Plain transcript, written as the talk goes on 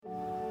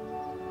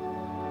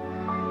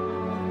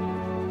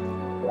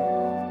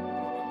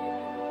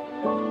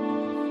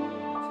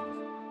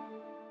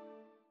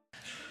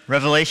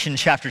Revelation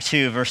chapter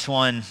 2, verse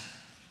 1.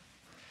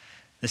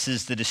 This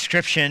is the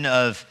description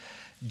of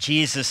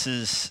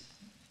Jesus'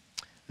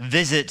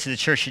 visit to the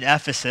church at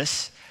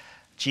Ephesus.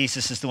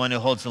 Jesus is the one who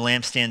holds the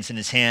lampstands in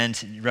his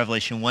hand.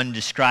 Revelation 1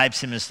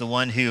 describes him as the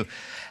one who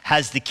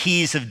has the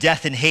keys of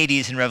death and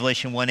Hades in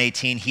Revelation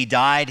 1:18. He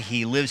died,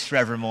 he lives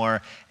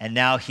forevermore, and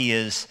now he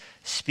is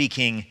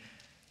speaking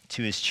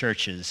to his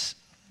churches.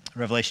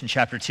 Revelation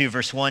chapter 2,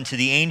 verse 1, to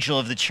the angel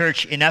of the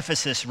church in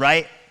Ephesus,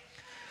 write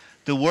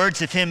the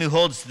words of him who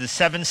holds the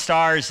 7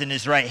 stars in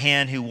his right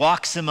hand, who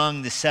walks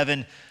among the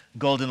 7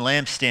 golden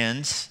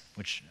lampstands,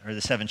 which are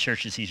the 7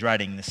 churches he's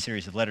writing this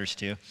series of letters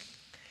to.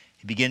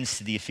 He begins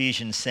to the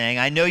Ephesians saying,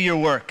 I know your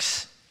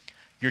works,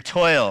 your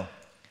toil,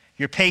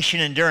 your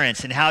patient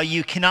endurance, and how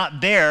you cannot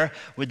bear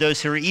with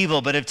those who are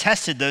evil, but have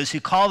tested those who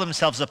call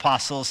themselves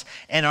apostles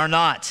and are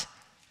not,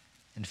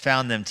 and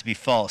found them to be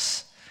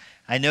false.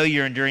 I know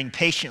you're enduring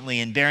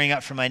patiently and bearing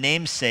up for my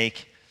name's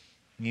sake,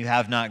 and you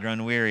have not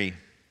grown weary.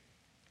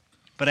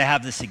 But I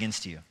have this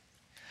against you.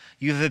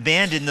 You have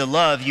abandoned the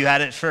love you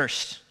had at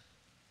first.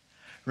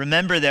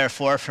 Remember,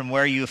 therefore, from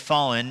where you have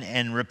fallen,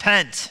 and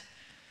repent,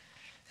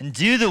 and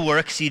do the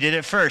works you did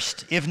at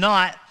first. If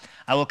not,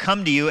 I will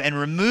come to you and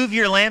remove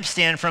your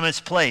lampstand from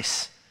its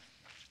place,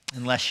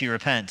 unless you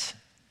repent.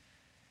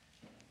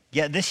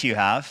 Yet this you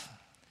have.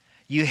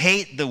 You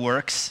hate the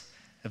works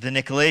of the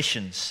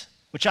Nicolaitans,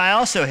 which I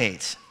also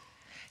hate.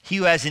 He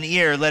who has an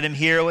ear, let him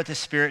hear what the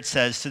Spirit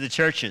says to the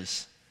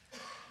churches.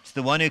 To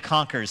the one who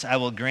conquers, I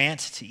will grant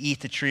to eat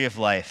the tree of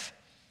life,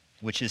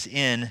 which is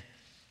in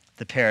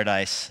the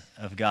paradise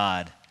of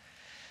God.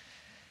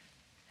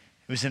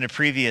 It was in a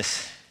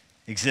previous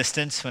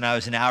existence when I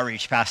was an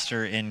outreach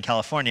pastor in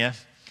California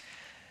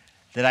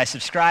that I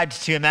subscribed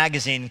to a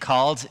magazine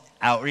called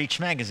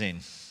Outreach Magazine.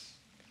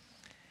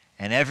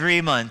 And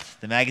every month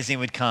the magazine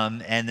would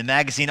come, and the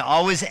magazine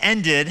always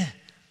ended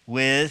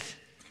with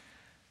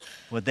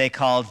what they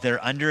called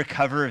their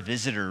undercover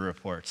visitor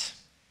reports.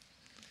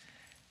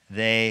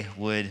 They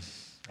would,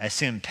 I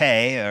assume,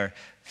 pay or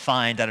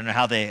find, I don't know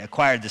how they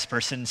acquired this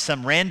person,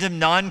 some random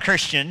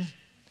non-Christian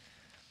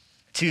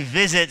to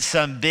visit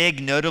some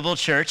big notable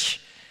church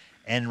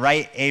and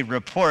write a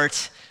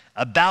report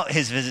about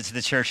his visit to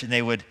the church, and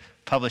they would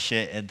publish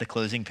it at the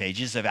closing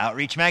pages of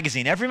Outreach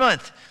Magazine every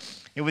month.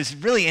 It was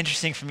really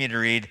interesting for me to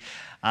read.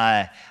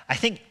 I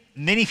think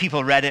many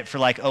people read it for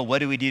like, oh, what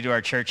do we do to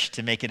our church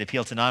to make it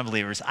appeal to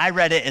non-believers? I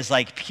read it as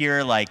like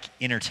pure like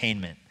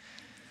entertainment.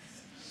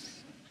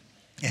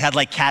 It had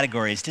like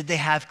categories. Did they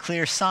have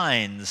clear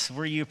signs?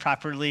 Were you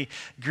properly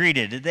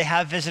greeted? Did they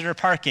have visitor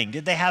parking?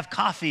 Did they have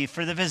coffee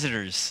for the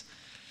visitors?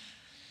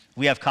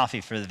 We have coffee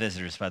for the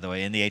visitors, by the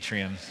way, in the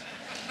atrium.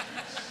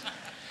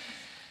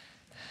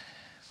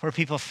 Were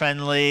people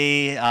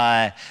friendly?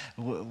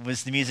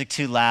 Was the music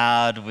too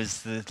loud?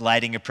 Was the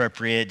lighting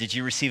appropriate? Did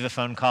you receive a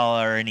phone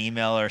call or an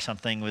email or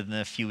something within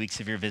a few weeks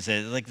of your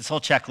visit? Like this whole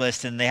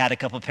checklist, and they had a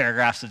couple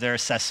paragraphs of their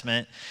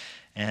assessment.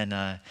 And,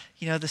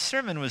 the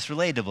sermon was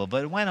relatable,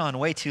 but it went on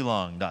way too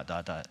long, ...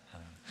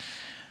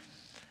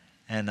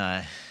 And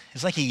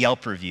it's like a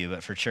Yelp review,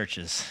 but for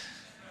churches.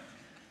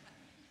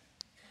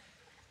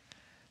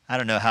 I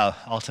don't know how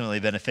ultimately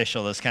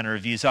beneficial those kind of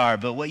reviews are,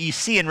 but what you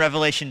see in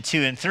Revelation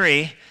 2 and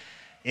 3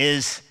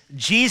 is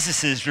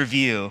Jesus'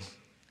 review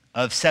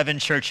of 7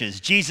 churches.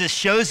 Jesus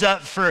shows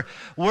up for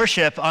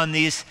worship on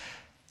these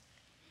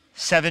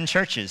 7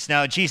 churches.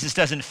 Now, Jesus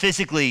doesn't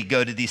physically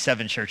go to these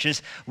 7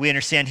 churches. We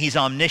understand he's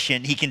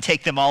omniscient. He can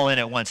take them all in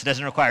at once. It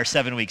doesn't require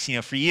 7 weeks.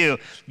 For you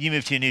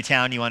move to a new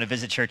town, you want to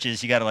visit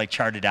churches, you got to like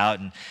chart it out.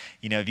 And,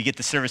 if you get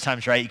the service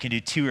times right, you can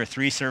do 2 or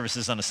 3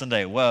 services on a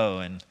Sunday. Whoa,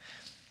 and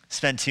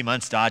spend 2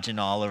 months dodging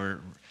all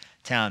over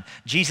town.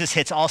 Jesus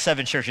hits all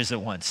 7 churches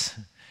at once.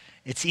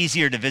 It's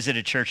easier to visit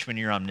a church when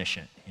you're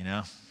omniscient,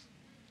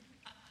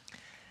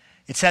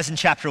 It says in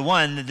chapter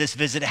 1 that this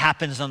visit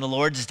happens on the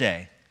Lord's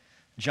Day.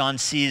 John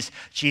sees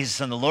Jesus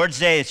on the Lord's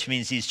Day, which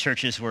means these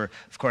churches were,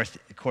 of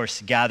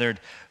course, gathered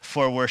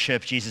for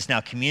worship. Jesus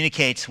now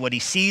communicates what he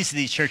sees to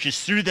these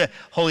churches through the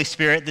Holy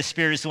Spirit. The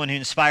Spirit is the one who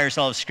inspires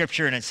all of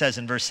Scripture, and it says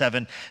in verse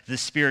 7, the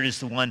Spirit is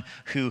the one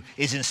who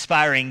is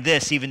inspiring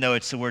this, even though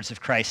it's the words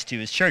of Christ to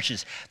his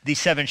churches. These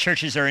 7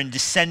 churches are in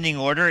descending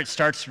order. It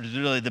starts with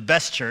really the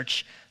best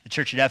church, the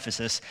church at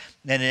Ephesus,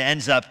 and it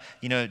ends up,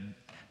 the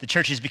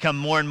churches become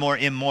more and more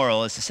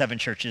immoral as the 7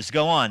 churches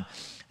go on.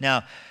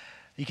 Now,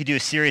 you could do a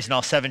series in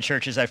all 7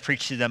 churches. I've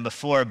preached to them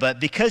before, but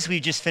because we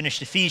just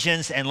finished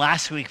Ephesians, and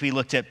last week we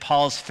looked at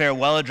Paul's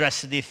farewell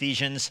address to the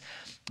Ephesians.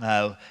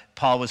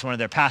 Paul was one of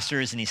their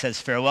pastors, and he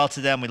says farewell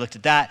to them. We looked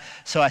at that.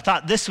 So I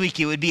thought this week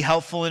it would be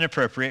helpful and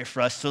appropriate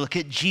for us to look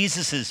at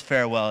Jesus'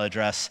 farewell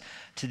address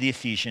to the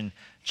Ephesian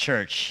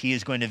church. He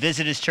is going to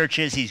visit his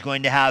churches. He's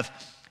going to have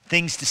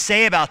things to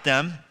say about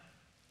them.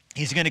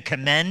 He's going to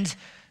commend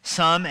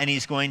some, and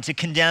he's going to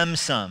condemn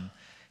some.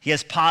 He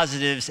has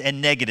positives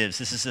and negatives.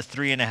 This is a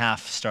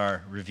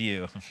 3.5-star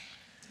review.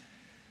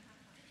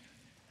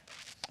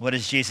 What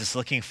is Jesus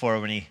looking for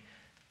when he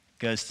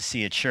goes to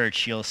see a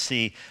church? You'll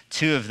see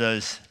 2 of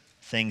those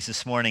things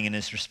this morning in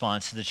his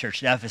response to the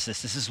church at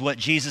Ephesus. This is what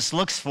Jesus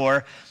looks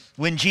for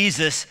when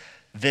Jesus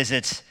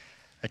visits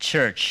a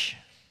church.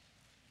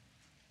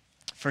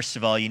 First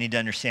of all, you need to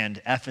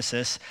understand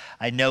Ephesus.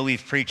 I know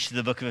we've preached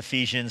the book of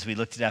Ephesians. We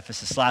looked at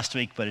Ephesus last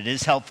week, but it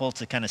is helpful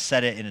to kind of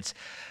set it in its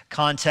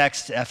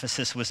context.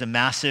 Ephesus was a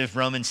massive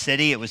Roman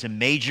city. It was a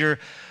major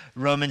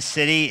Roman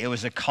city. It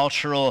was a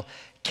cultural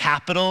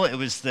capital. It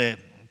was the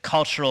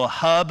cultural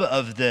hub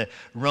of the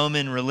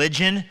Roman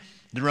religion.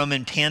 The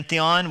Roman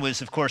pantheon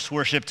was, of course,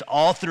 worshipped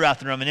all throughout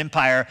the Roman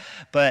Empire,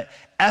 but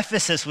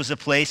Ephesus was a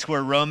place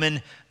where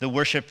the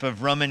worship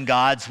of Roman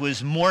gods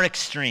was more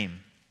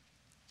extreme.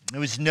 It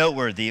was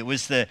noteworthy. It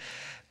was the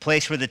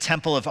place where the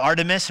Temple of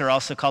Artemis, or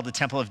also called the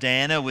Temple of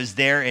Diana, was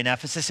there in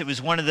Ephesus. It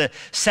was one of the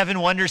seven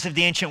wonders of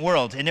the ancient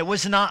world, and it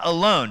was not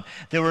alone.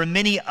 There were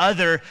many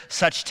other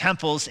such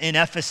temples in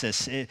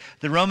Ephesus.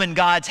 The Roman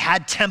gods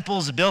had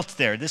temples built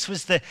there. This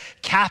was the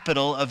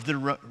capital of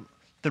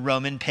the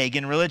Roman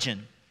pagan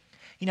religion.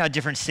 You know how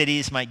different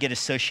cities might get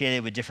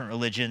associated with different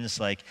religions,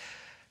 like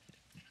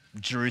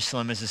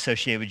Jerusalem is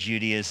associated with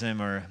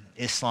Judaism, or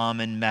Islam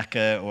and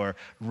Mecca, or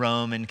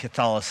Rome and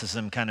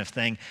Catholicism kind of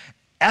thing.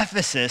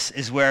 Ephesus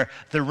is where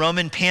the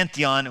Roman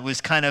pantheon was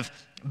kind of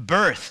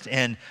birthed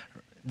and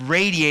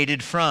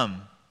radiated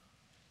from.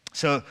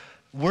 So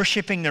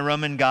worshiping the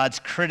Roman gods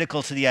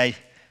critical to the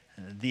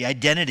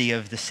identity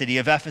of the city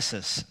of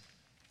Ephesus.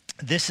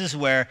 This is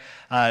where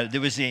there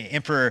was the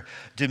Emperor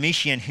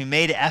Domitian who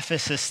made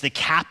Ephesus the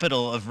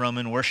capital of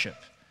Roman worship.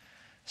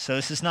 So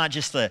this is not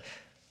just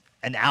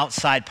an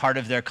outside part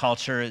of their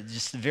culture,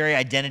 just the very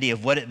identity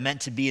of what it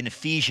meant to be an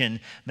Ephesian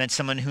meant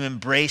someone who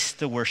embraced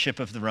the worship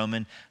of the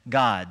Roman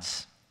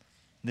gods.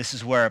 This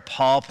is where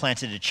Paul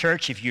planted a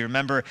church. If you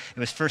remember, it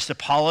was first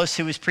Apollos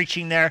who was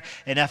preaching there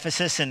in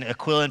Ephesus, and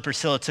Aquila and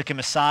Priscilla took him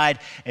aside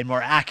and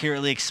more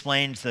accurately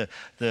explained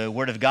the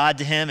word of God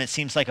to him. It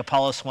seems like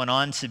Apollos went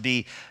on to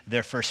be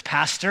their first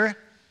pastor.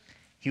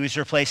 He was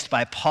replaced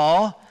by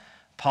Paul.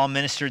 Paul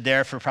ministered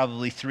there for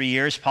probably 3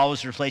 years. Paul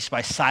was replaced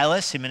by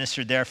Silas, who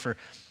ministered there for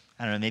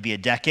maybe a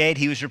decade.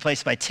 He was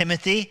replaced by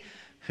Timothy,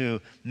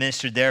 who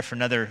ministered there for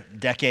another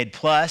decade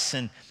plus,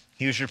 and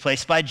he was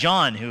replaced by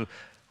John, who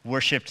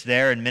worshiped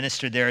there and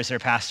ministered there as their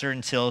pastor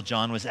until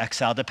John was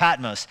exiled to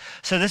Patmos.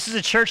 So this is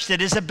a church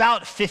that is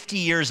about 50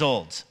 years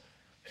old.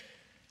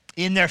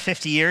 In their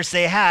 50 years,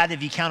 they had,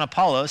 if you count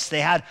Apollos,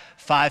 they had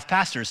 5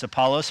 pastors: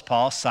 Apollos,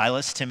 Paul,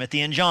 Silas,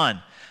 Timothy, and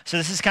John. So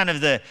this is kind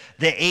of the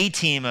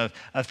A-team of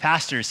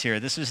pastors here.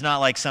 This was not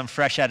like some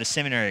fresh out of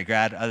seminary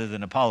grad other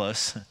than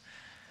Apollos.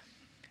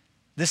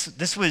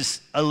 This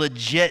was a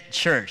legit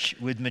church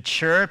with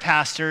mature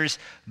pastors,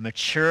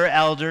 mature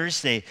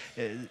elders.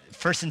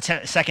 First and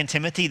Second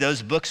Timothy,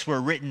 those books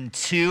were written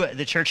to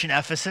the church in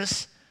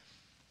Ephesus.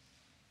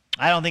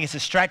 I don't think it's a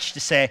stretch to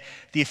say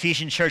the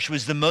Ephesian church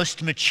was the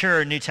most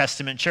mature New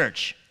Testament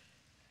church.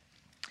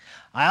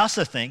 I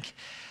also think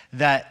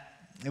that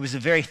it was a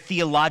very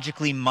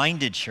theologically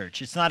minded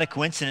church. It's not a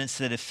coincidence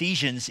that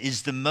Ephesians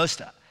is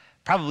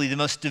probably the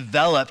most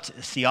developed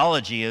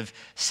theology of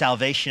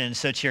salvation and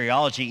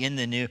soteriology in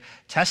the New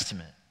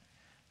Testament.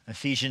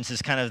 Ephesians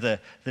is kind of the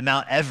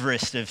Mount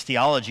Everest of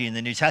theology in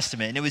the New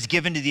Testament, and it was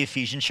given to the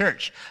Ephesian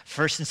church.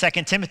 First and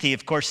Second Timothy,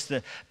 of course,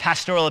 the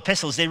pastoral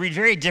epistles, they read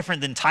very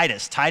different than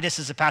Titus. Titus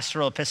is a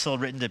pastoral epistle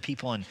written to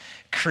people in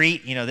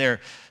Crete. You know,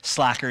 they're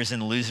slackers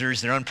and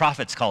losers. Their own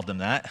prophets called them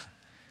that.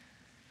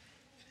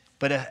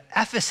 But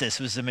Ephesus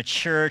was a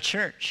mature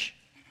church.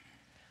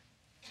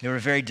 They were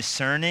very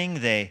discerning.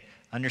 They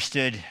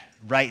understood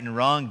right and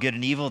wrong, good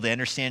and evil. They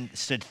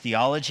understood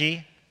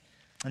theology,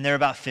 and they're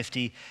about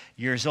 50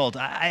 years old.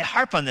 I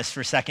harp on this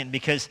for a second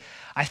because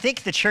I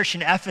think the church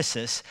in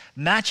Ephesus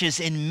matches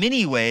in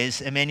many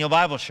ways Emmanuel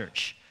Bible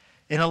Church.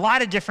 In a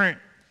lot of different,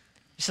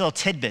 just little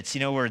tidbits,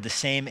 we're the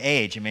same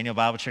age. Emmanuel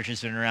Bible Church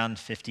has been around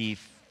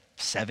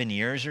 57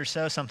 years or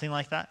so, something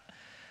like that.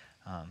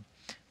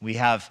 We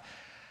have,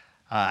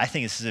 I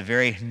think this is a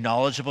very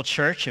knowledgeable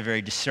church, a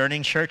very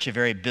discerning church, a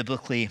very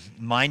biblically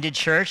minded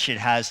church. It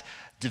has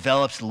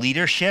developed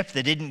leadership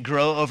that didn't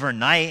grow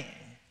overnight.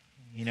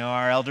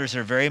 Our elders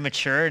are very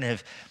mature and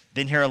have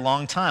been here a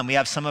long time. We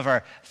have some of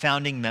our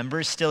founding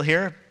members still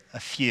here, a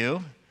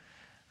few.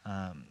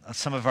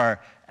 Some of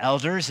our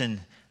elders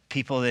and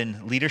people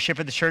in leadership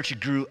of the church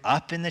grew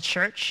up in the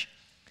church.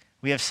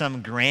 We have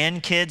some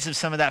grandkids of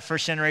some of that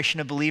first generation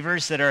of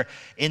believers that are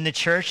in the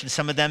church, and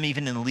some of them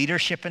even in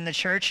leadership in the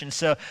church. And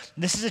so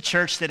this is a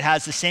church that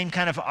has the same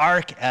kind of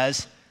arc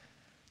as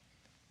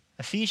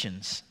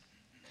Ephesians.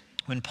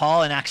 When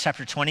Paul in Acts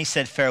chapter 20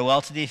 said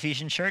farewell to the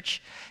Ephesian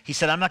church, he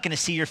said, I'm not going to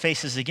see your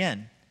faces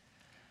again.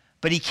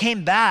 But he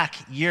came back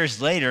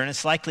years later, and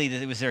it's likely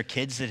that it was their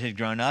kids that had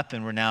grown up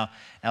and were now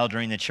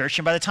eldering the church.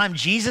 And by the time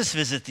Jesus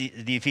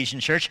visited the Ephesian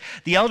church,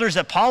 the elders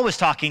that Paul was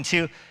talking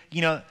to,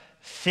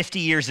 50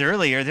 years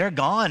earlier, they're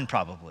gone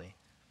probably.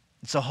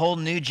 It's a whole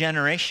new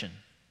generation.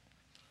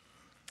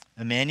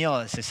 Emmanuel,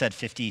 as I said,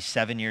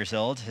 57 years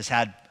old, has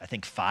had, I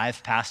think,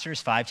 5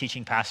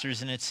 teaching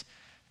pastors in its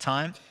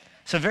time.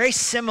 So very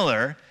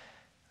similar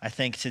I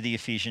think, to the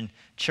Ephesian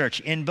church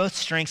in both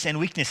strengths and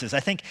weaknesses. I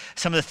think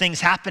some of the things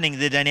happening,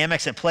 the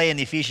dynamics at play in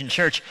the Ephesian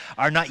church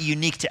are not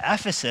unique to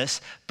Ephesus,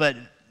 but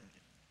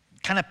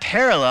kind of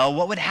parallel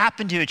what would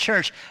happen to a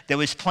church that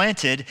was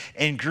planted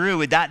and grew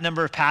with that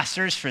number of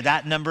pastors for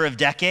that number of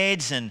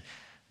decades, and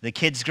the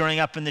kids growing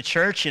up in the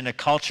church in a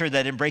culture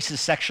that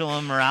embraces sexual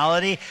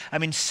immorality. I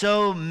mean,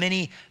 so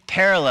many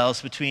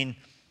parallels between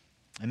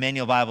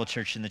Emmanuel Bible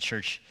Church and the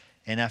church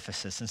in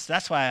Ephesus. And so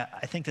that's why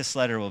I think this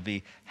letter will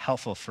be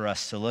helpful for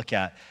us to look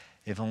at,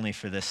 if only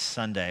for this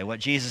Sunday. What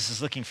Jesus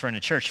is looking for in a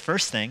church,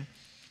 first thing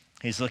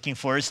he's looking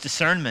for is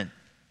discernment.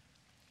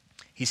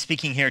 He's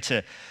speaking here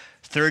to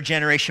third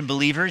generation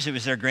believers. It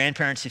was their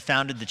grandparents who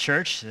founded the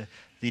church,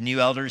 the new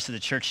elders of the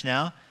church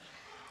now.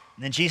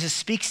 And then Jesus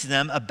speaks to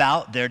them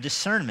about their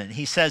discernment.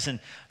 He says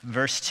in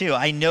verse 2,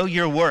 I know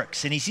your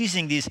works. And he's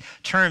using these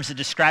terms to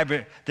describe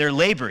their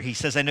labor. He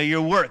says, I know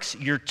your works,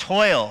 your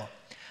toil,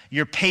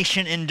 your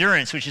patient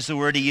endurance, which is the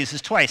word he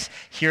uses twice,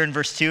 here in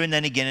verse 2 and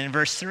then again in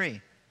verse 3.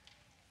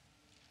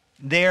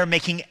 They are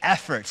making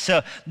effort.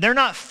 So they're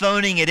not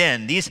phoning it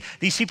in. These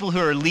people who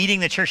are leading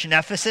the church in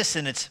Ephesus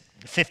in its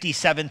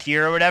 57th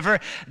year or whatever,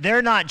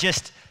 they're not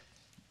just,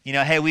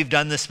 hey, we've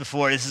done this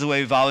before. This is the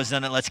way we've always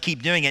done it. Let's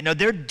keep doing it. No,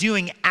 they're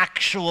doing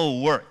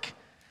actual work.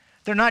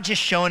 They're not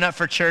just showing up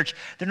for church.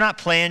 They're not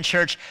playing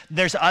church.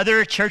 There's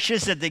other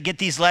churches that get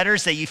these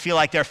letters that you feel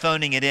like they're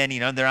phoning it in.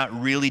 They're not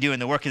really doing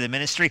the work of the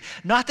ministry.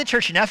 Not the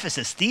church in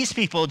Ephesus. These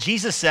people,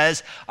 Jesus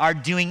says, are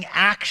doing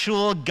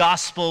actual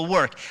gospel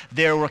work.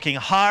 They're working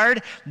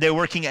hard. They're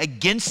working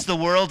against the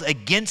world,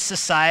 against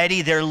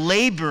society. They're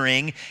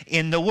laboring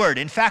in the word.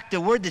 In fact, the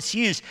word that's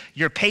used,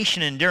 your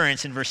patient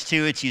endurance, in verse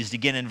 2, it's used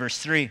again in verse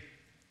 3.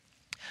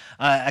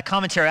 A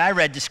commentary I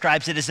read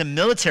describes it as a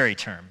military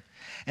term.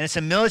 And it's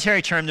a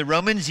military term the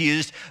Romans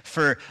used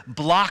for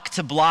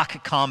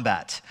block-to-block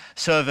combat.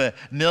 So if a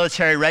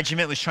military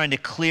regiment was trying to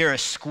clear a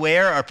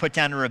square or put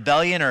down a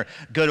rebellion or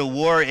go to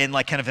war in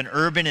like kind of an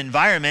urban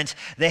environment,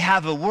 they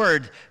have a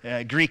word,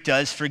 Greek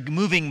does, for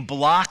moving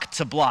block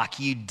to block.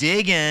 You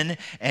dig in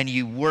and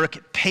you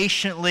work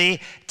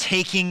patiently,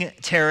 taking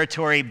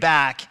territory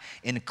back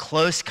in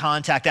close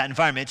contact, that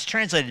environment. It's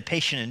translated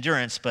patient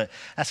endurance, but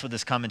that's what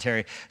this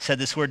commentary said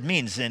this word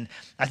means. And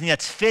I think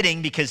that's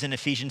fitting because in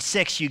Ephesians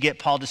 6, you get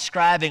Paul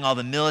describing all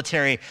the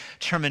military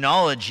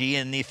terminology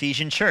in the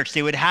Ephesian church.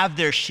 They would have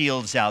their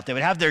shields out. They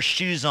would have their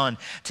shoes on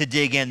to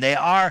dig in. They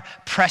are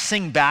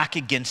pressing back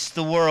against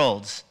the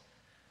world.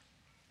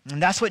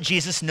 And that's what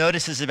Jesus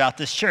notices about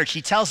this church.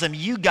 He tells them,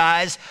 you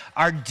guys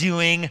are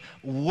doing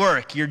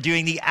work. You're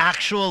doing the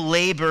actual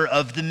labor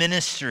of the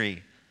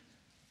ministry.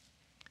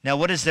 Now,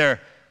 what does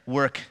their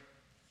work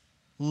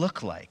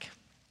look like?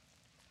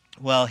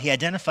 Well, he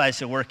identifies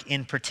their work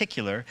in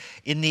particular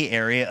in the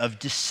area of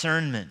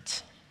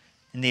discernment.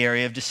 In the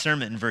area of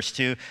discernment in verse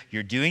 2,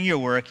 you're doing your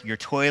work, you're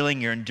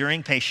toiling, you're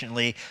enduring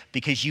patiently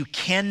because you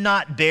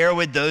cannot bear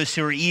with those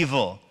who are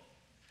evil.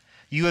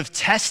 You have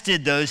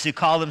tested those who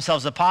call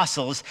themselves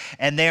apostles,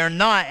 and they are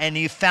not, and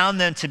you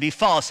found them to be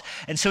false.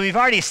 And so we've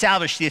already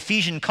established the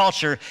Ephesian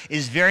culture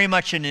is very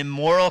much an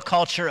immoral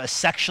culture, a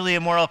sexually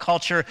immoral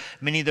culture.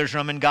 Many of those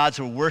Roman gods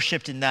were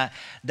worshipped in that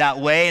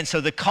way. And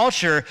so the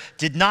culture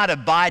did not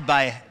abide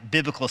by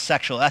biblical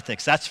sexual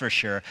ethics, that's for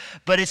sure.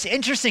 But it's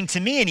interesting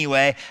to me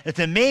anyway that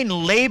the main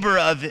labor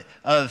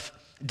of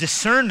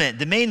discernment,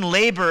 the main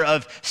labor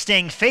of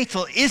staying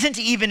faithful isn't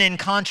even in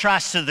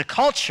contrast to the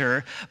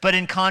culture, but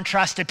in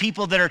contrast to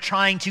people that are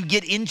trying to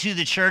get into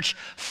the church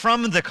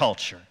from the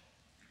culture.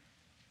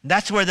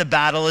 That's where the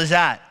battle is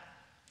at.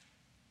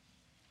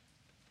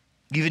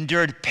 You've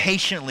endured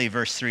patiently,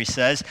 verse 3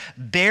 says,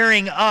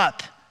 bearing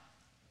up,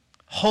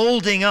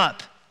 holding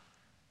up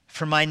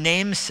for my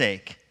name's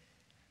sake.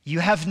 You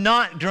have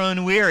not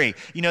grown weary.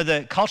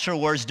 The culture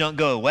wars don't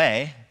go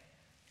away.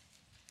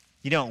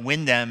 You don't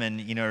win them and,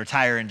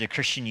 retire into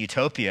Christian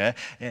utopia.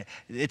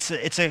 It's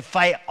a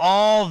fight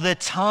all the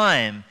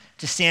time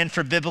to stand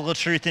for biblical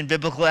truth and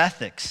biblical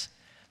ethics.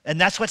 And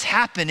that's what's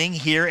happening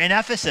here in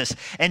Ephesus.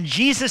 And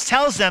Jesus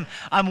tells them,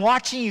 I'm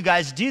watching you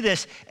guys do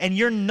this, and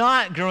you're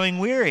not growing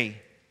weary.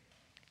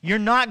 You're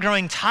not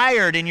growing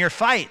tired in your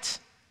fight.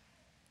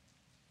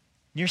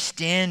 You're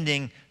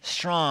standing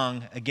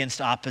strong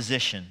against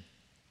opposition.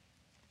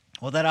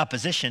 Well, that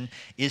opposition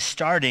is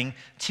starting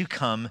to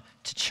come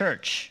to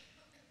church.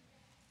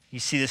 You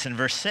see this in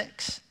verse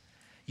 6.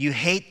 You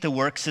hate the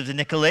works of the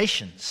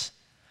Nicolaitans,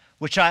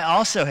 which I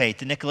also hate.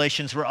 The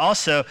Nicolaitans were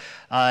also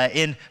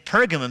in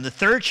Pergamum, the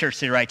third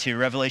church they write to,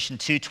 Revelation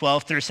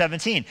 2:12 through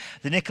 17.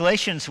 The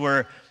Nicolaitans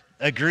were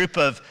a group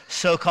of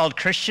so-called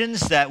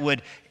Christians that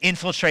would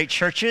infiltrate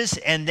churches,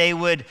 and they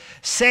would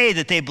say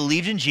that they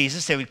believed in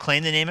Jesus. They would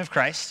claim the name of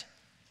Christ.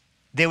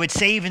 They would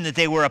say even that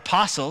they were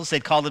apostles.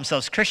 They'd call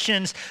themselves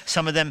Christians.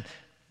 Some of them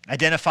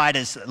identified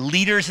as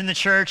leaders in the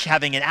church,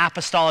 having an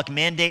apostolic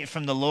mandate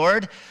from the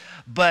Lord.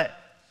 But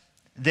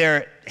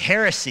Their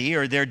heresy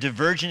or their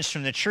divergence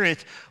from the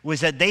truth was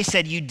that they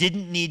said you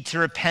didn't need to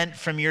repent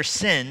from your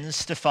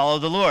sins to follow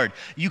the Lord.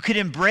 You could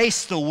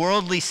embrace the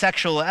worldly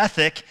sexual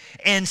ethic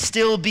and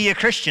still be a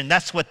Christian.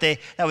 That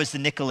was the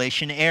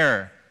Nicolaitan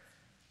error.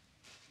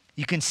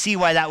 You can see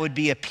why that would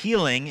be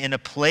appealing in a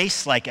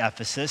place like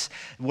Ephesus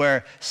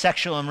where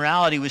sexual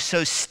immorality was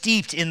so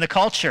steeped in the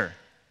culture.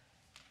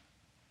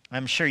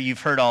 I'm sure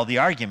you've heard all the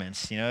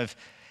arguments. If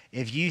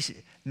you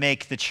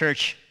make the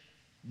church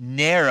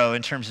narrow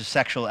in terms of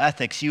sexual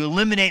ethics, you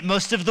eliminate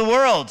most of the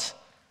world.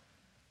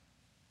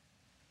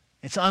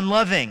 It's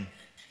unloving.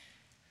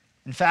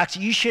 In fact,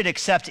 you should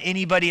accept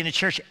anybody in the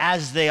church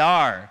as they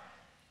are.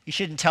 You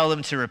shouldn't tell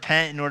them to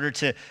repent in order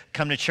to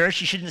come to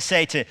church. You shouldn't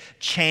say to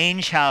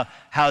change how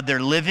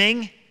they're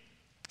living,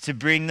 to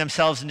bring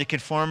themselves into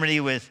conformity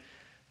with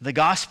the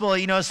gospel.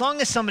 As long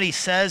as somebody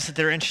says that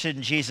they're interested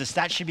in Jesus,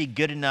 that should be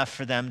good enough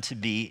for them to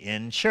be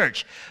in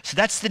church. So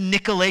that's the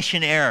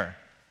Nicolaitan error.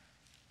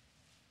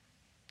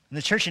 And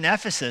the church in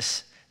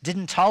Ephesus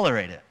didn't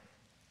tolerate it.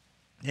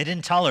 They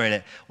didn't tolerate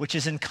it, which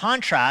is in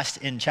contrast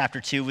in chapter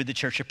 2 with the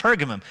church of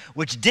Pergamum,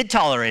 which did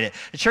tolerate it.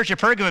 The church of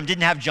Pergamum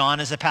didn't have John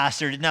as a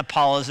pastor, didn't have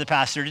Paul as a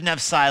pastor, didn't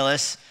have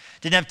Silas,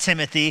 didn't have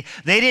Timothy.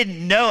 They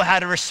didn't know how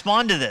to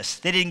respond to this.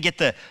 They didn't get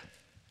the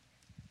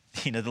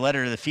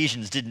letter of the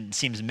Ephesians didn't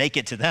seem to make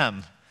it to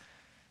them.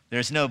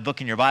 There's no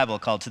book in your Bible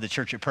called To the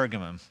Church at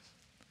Pergamum.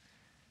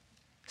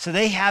 So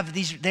they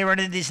run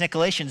into these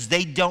Nicolaitans.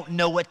 They don't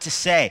know what to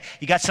say.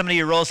 You got somebody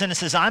who rolls in and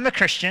says, I'm a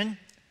Christian,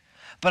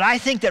 but I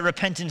think that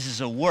repentance is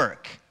a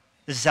work.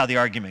 This is how the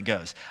argument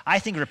goes. I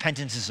think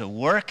repentance is a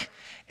work,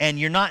 and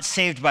you're not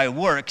saved by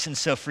works. And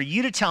so for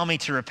you to tell me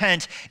to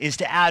repent is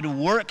to add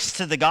works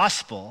to the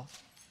gospel.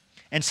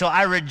 And so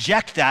I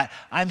reject that.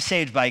 I'm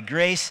saved by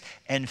grace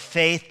and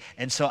faith,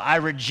 and so I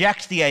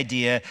reject the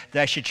idea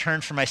that I should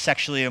turn from my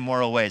sexually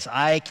immoral ways.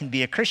 I can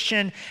be a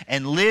Christian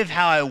and live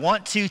how I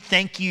want to.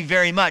 Thank you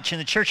very much. And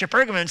the church of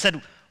Pergamum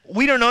said,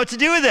 we don't know what to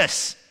do with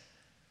this.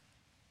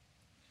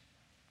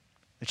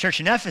 The church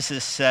in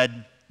Ephesus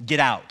said, get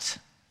out.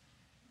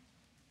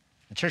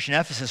 The church in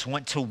Ephesus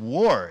went to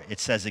war, it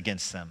says,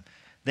 against them.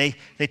 They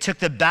took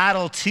the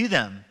battle to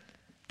them.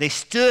 They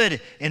stood,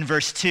 in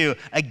verse 2,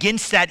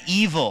 against that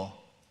evil.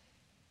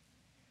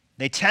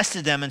 They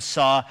tested them and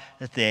saw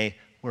that they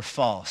were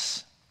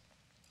false.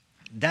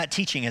 That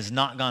teaching has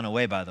not gone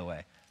away, by the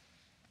way.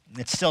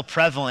 It's still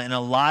prevalent in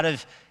a lot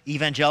of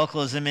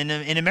evangelicalism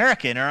in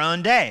America in our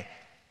own day.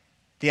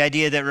 The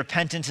idea that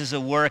repentance is a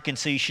work, and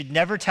so you should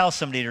never tell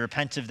somebody to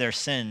repent of their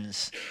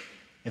sins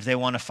if they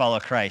want to follow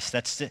Christ.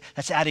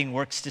 That's adding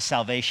works to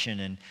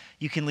salvation, and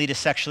you can lead a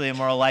sexually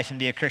immoral life and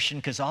be a Christian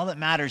because all that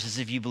matters is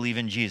if you believe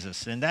in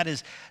Jesus. And that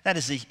is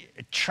a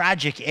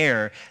tragic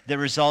error that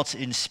results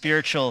in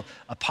spiritual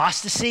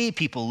apostasy,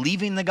 people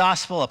leaving the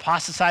gospel,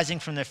 apostatizing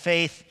from their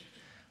faith,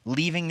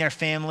 leaving their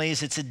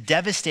families. It's a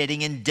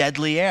devastating and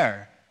deadly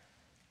error.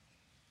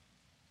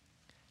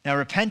 Now,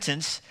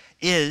 repentance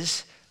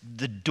is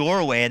the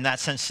doorway in that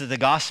sense to the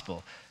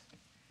gospel.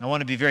 I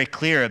want to be very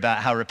clear about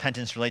how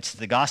repentance relates to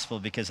the gospel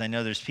because I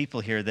know there's people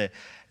here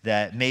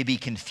that may be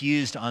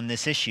confused on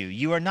this issue.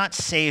 You are not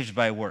saved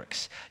by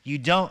works. You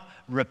don't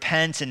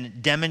repent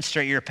and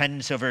demonstrate your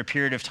repentance over a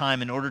period of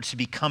time in order to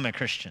become a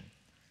Christian.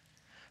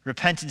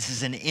 Repentance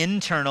is an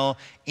internal,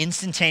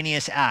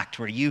 instantaneous act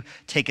where you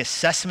take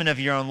assessment of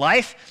your own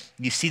life,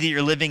 you see that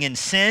you're living in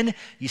sin,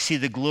 you see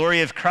the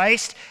glory of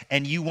Christ,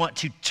 and you want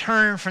to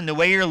turn from the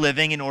way you're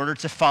living in order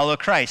to follow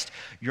Christ.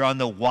 You're on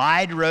the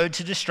wide road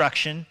to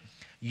destruction.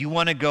 You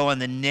want to go on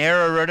the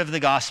narrow road of the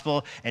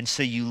gospel, and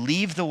so you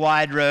leave the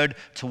wide road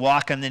to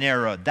walk on the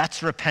narrow road.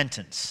 That's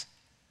repentance.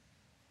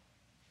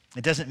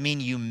 It doesn't mean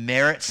you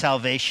merit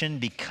salvation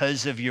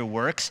because of your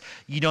works.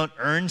 You don't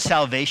earn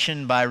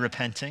salvation by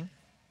repenting.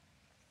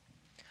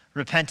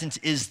 Repentance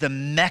is the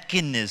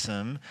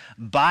mechanism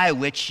by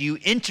which you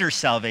enter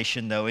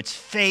salvation, though. It's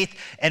faith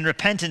and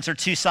repentance are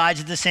two sides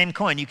of the same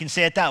coin. You can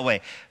say it that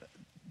way.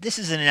 This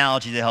is an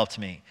analogy that helped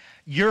me.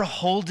 You're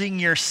holding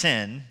your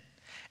sin,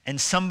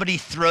 and somebody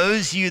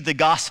throws you the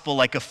gospel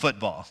like a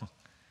football.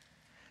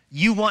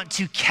 You want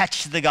to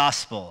catch the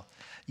gospel.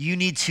 You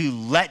need to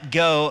let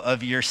go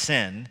of your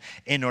sin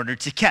in order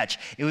to catch.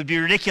 It would be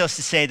ridiculous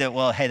to say that,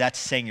 well, hey, that's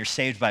saying you're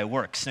saved by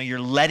works. No, you're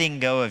letting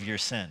go of your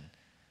sin.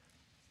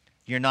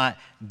 You're not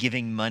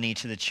giving money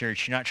to the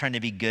church. You're not trying to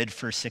be good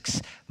for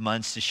 6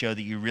 months to show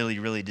that you really,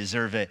 really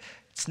deserve it.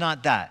 It's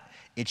not that.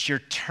 It's you're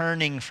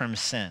turning from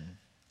sin.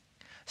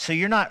 So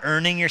you're not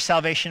earning your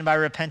salvation by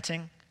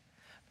repenting,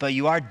 but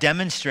you are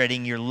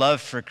demonstrating your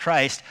love for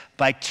Christ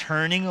by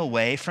turning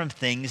away from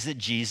things that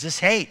Jesus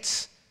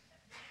hates.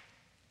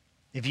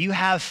 If you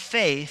have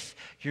faith,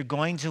 you're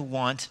going to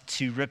want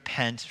to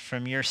repent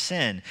from your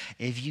sin.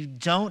 If you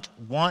don't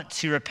want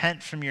to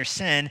repent from your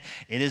sin,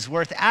 it is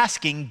worth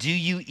asking, do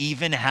you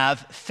even have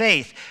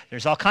faith?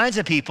 There's all kinds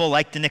of people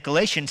like the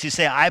Nicolaitans who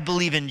say, I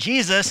believe in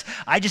Jesus,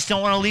 I just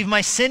don't want to leave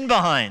my sin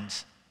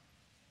behind.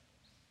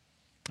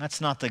 That's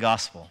not the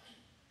gospel.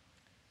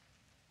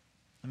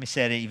 Let me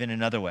say it even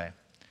another way.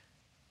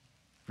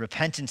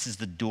 Repentance is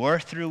the door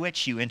through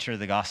which you enter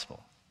the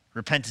gospel.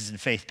 Repentance and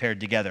faith paired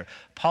together.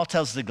 Paul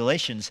tells the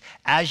Galatians,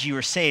 as you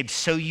are saved,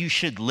 so you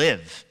should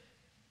live.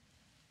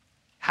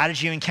 How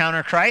did you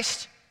encounter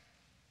Christ?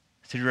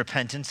 Through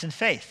repentance and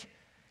faith.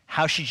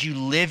 How should you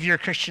live your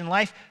Christian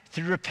life?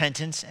 Through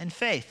repentance and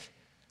faith.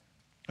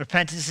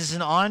 Repentance is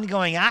an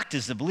ongoing act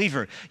as a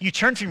believer. You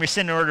turn from your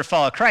sin in order to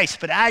follow Christ,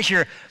 but as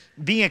you're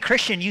being a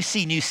Christian, you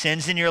see new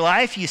sins in your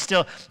life. You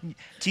still,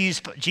 to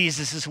use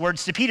Jesus'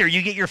 words to Peter,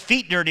 you get your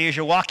feet dirty as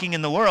you're walking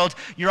in the world.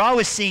 You're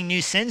always seeing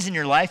new sins in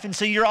your life, and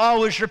so you're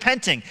always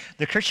repenting.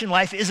 The Christian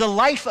life is a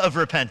life of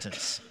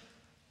repentance,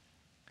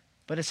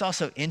 but it's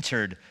also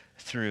entered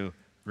through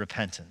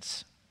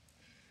repentance.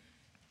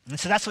 And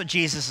so that's what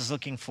Jesus is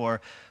looking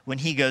for when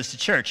he goes to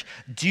church.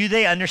 Do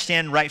they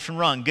understand right from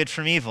wrong, good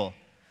from evil?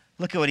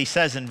 Look at what he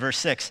says in verse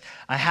 6.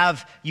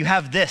 You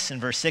have this in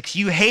verse 6.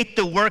 You hate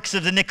the works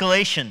of the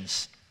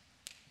Nicolaitans.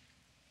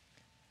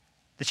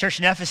 The church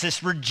in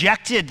Ephesus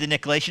rejected the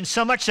Nicolaitans,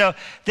 so much so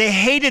they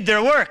hated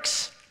their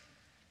works.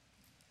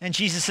 And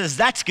Jesus says,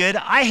 that's good.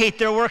 I hate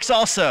their works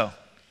also.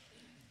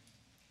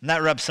 And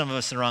that rubs some of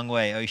us the wrong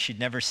way. Oh, you should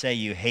never say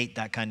you hate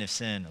that kind of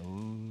sin.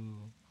 Ooh.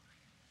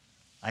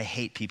 I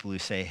hate people who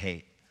say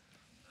hate.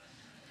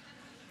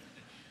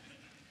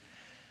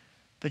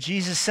 But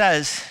Jesus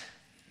says,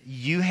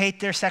 you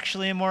hate their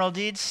sexually immoral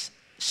deeds?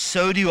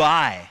 So do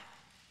I.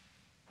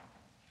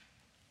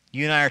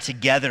 You and I are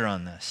together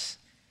on this.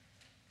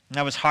 And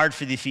that was hard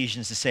for the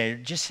Ephesians to say.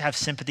 Just have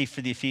sympathy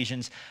for the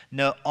Ephesians.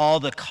 Know all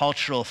the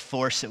cultural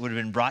force that would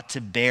have been brought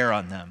to bear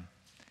on them,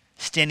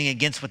 standing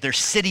against what their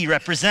city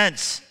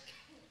represents.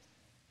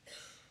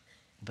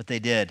 But they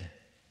did.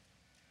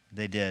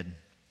 They did.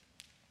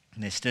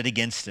 And they stood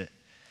against it.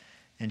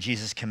 And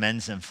Jesus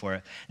commends them for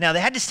it. Now, they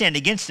had to stand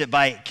against it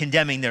by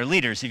condemning their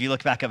leaders. If you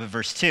look back up at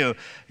verse 2,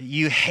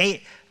 you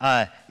can't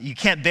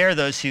bear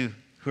those who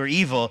are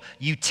evil.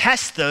 You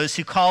test those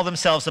who call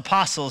themselves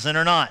apostles and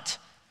are not.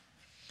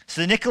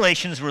 So the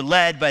Nicolaitans were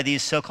led by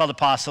these so-called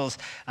apostles.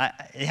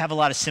 They have a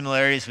lot of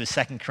similarities with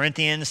 2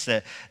 Corinthians.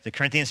 The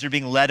Corinthians are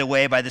being led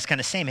away by this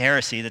kind of same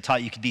heresy that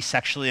taught you could be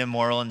sexually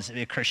immoral and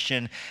be a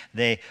Christian.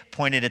 They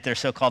pointed at their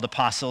so-called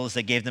apostles.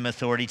 They gave them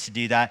authority to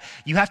do that.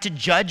 You have to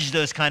judge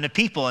those kind of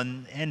people.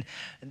 And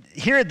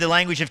here the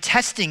language of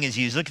testing is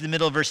used. Look at the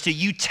middle of verse 2.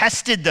 You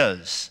tested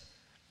those.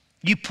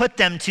 You put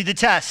them to the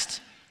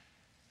test.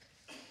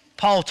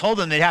 Paul told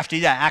them they'd have to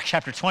do that. Acts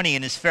chapter 20,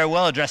 in his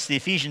farewell address to the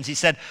Ephesians, he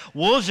said,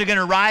 wolves are going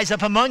to rise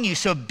up among you,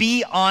 so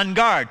be on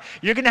guard.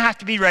 You're going to have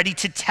to be ready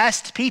to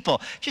test people.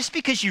 Just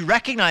because you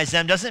recognize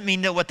them doesn't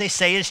mean that what they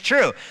say is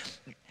true.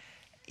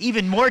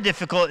 Even more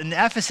difficult in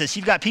Ephesus,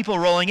 you've got people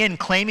rolling in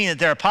claiming that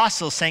they're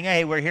apostles, saying,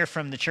 hey, we're here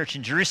from the church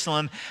in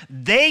Jerusalem.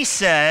 They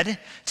said,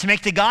 to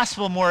make the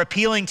gospel more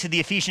appealing to the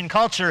Ephesian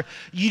culture,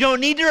 you don't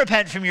need to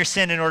repent from your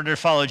sin in order to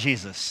follow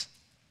Jesus.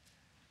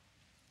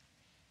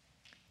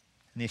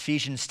 And the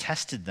Ephesians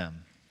tested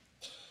them.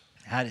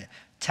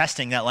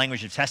 Testing, that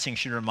language of testing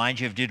should remind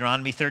you of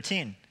Deuteronomy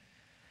 13.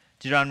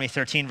 Deuteronomy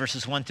 13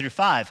 verses 1 through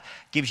 5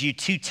 gives you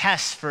two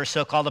tests for a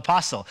so-called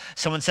apostle.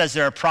 Someone says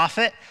they're a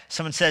prophet.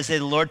 Someone says, hey,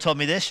 the Lord told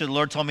me this or the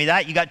Lord told me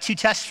that. You got two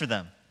tests for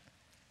them.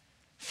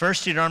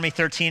 First, Deuteronomy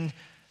 13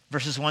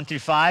 verses 1 through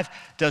 5,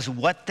 does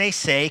what they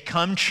say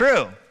come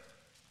true?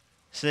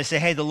 So they say,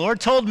 hey, the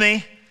Lord told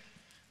me.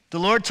 The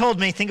Lord told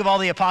me, think of all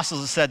the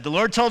apostles that said, the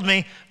Lord told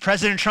me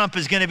President Trump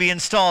is going to be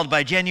installed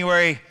by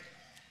January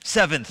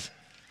 7th.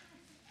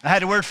 I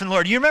had a word from the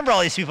Lord. You remember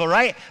all these people,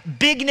 right?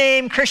 Big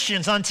name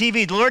Christians on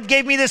TV. The Lord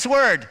gave me this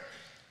word.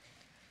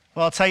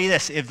 Well, I'll tell you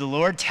this. If the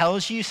Lord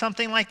tells you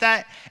something like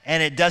that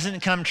and it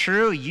doesn't come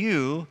true,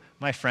 you,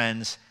 my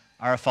friends,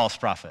 are a false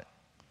prophet.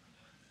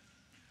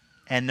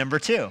 And number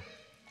two,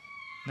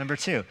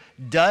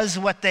 does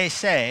what they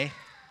say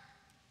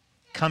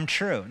come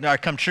true? No,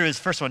 come true is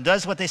the first one.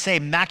 Does what they say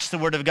match the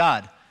word of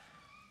God?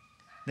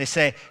 They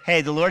say,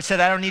 hey, the Lord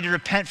said I don't need to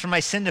repent from my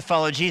sin to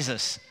follow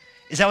Jesus.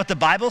 Is that what the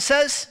Bible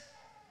says?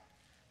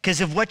 Because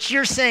if what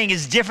you're saying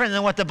is different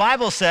than what the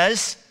Bible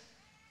says,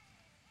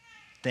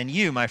 then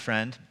you, my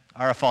friend,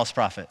 are a false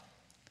prophet.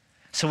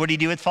 So what do you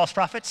do with false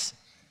prophets?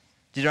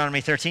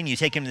 Deuteronomy 13, you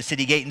take him to the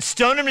city gate and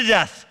stone him to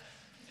death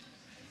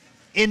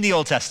in the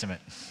Old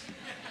Testament.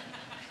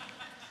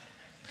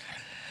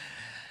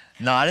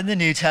 Not in the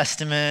New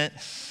Testament.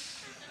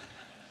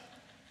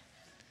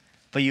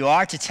 But you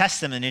are to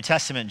test them in the New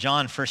Testament.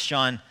 1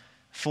 John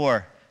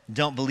 4,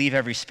 don't believe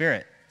every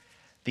spirit,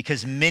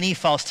 because many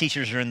false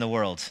teachers are in the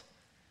world.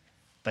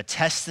 But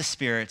test the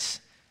spirits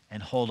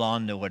and hold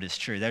on to what is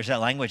true. There's that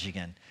language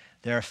again.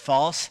 There are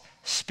false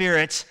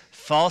spirits,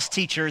 false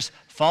teachers,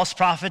 false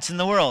prophets in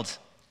the world.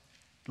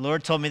 The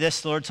Lord told me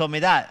this, the Lord told me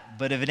that.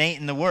 But if it ain't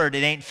in the word,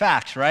 it ain't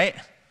fact, right?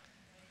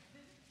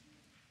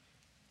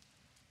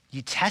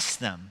 You test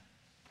them.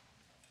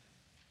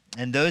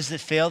 And those that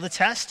fail the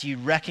test, you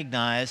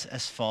recognize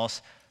as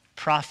false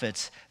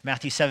prophets.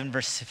 Matthew 7,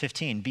 verse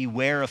 15.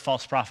 Beware of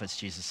false prophets,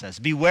 Jesus says.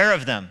 Beware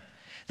of them.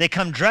 They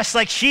come dressed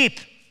like sheep.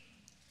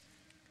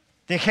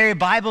 They carry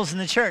Bibles in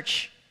the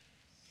church.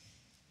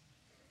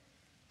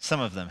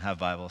 Some of them have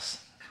Bibles.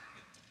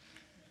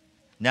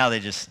 Now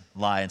they just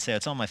lie and say,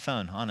 it's on my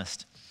phone,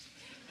 honest.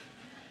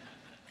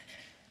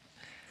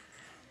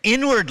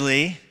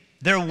 Inwardly,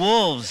 they're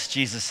wolves,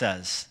 Jesus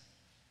says.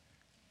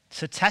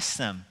 So test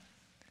them.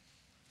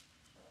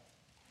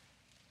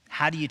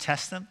 How do you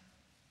test them?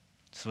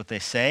 Does what they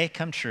say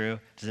come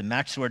true? Does it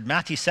match the word?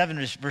 Matthew 7,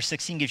 verse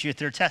 16 gives you a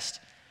third test.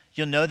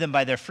 You'll know them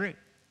by their fruit.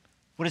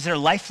 What does their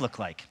life look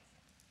like?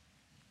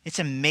 It's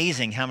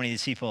amazing how many of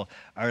these people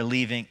are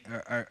leading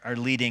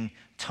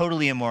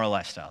totally immoral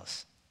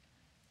lifestyles.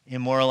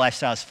 Immoral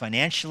lifestyles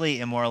financially,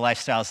 immoral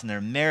lifestyles in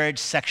their marriage,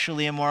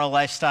 sexually immoral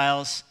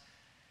lifestyles.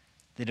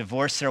 They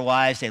divorce their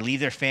wives, they leave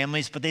their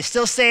families, but they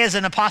still stay as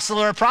an apostle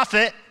or a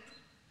prophet.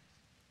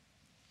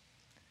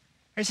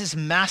 There's this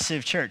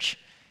massive church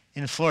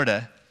in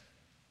Florida.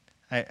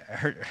 I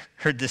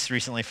heard this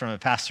recently from a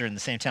pastor in the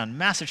same town.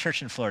 Massive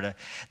church in Florida.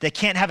 They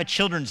can't have a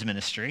children's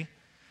ministry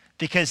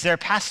because their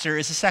pastor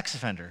is a sex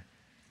offender.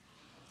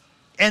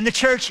 And the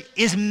church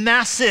is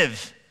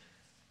massive.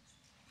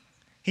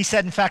 He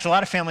said, in fact, a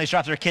lot of families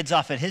drop their kids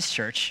off at his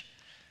church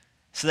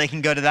so they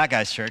can go to that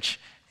guy's church.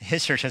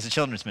 His church has a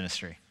children's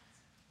ministry.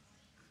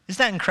 Isn't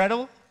that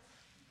incredible?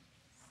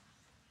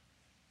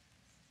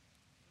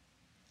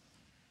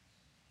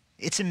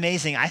 It's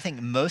amazing. I think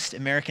most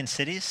American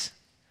cities,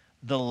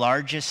 the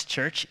largest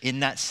church in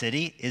that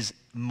city is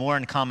more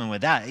in common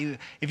with that.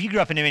 If you grew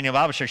up in Emmanuel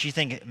Bible Church, you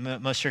think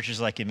most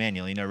churches are like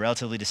Emmanuel,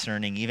 relatively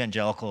discerning,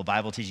 evangelical,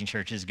 Bible-teaching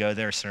churches, go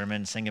there,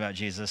 sermon, sing about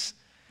Jesus.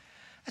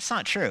 That's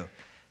not true.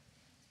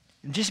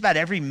 In just about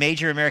every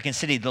major American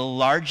city, the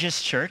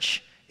largest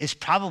church is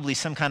probably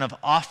some kind of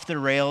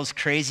off-the-rails,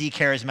 crazy,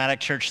 charismatic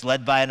church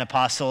led by an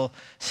apostle,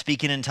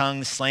 speaking in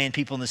tongues, slaying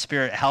people in the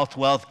spirit, health,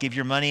 wealth, give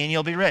your money, and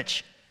you'll be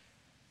rich.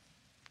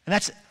 And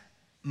that's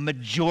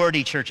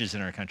majority churches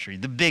in our country,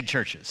 the big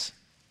churches.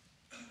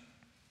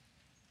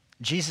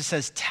 Jesus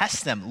says,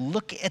 test them.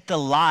 Look at the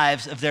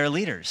lives of their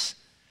leaders.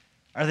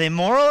 Are they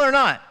moral or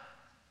not?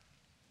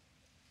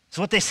 Is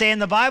what they say in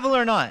the Bible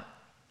or not?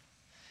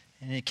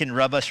 And it can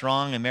rub us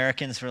wrong.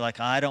 Americans, we're like,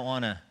 I don't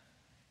want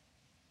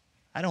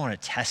to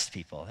test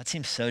people. That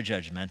seems so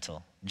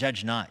judgmental.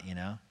 Judge not,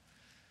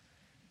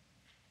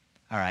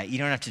 All right, you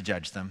don't have to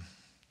judge them.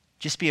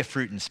 Just be a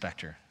fruit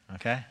inspector,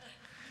 okay?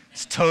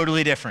 It's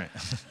totally different.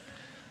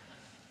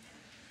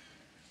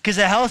 Because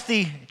a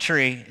healthy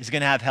tree is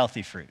going to have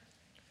healthy fruit.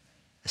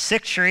 A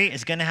sick tree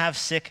is going to have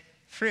sick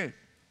fruit.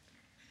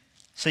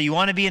 So you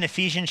want to be an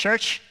Ephesian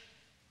church?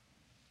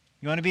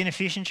 You want to be an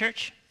Ephesian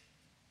church?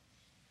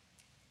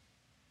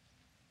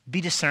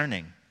 Be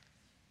discerning.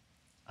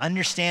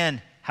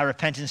 Understand how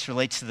repentance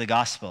relates to the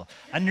gospel.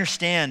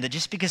 Understand that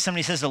just because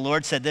somebody says the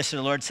Lord said this or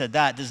the Lord said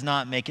that does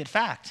not make it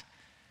fact.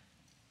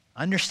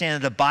 Understand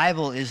that the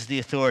Bible is the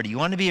authority. You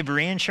want to be a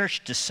Berean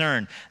church?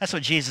 Discern. That's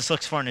what Jesus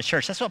looks for in the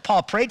church. That's what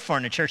Paul prayed for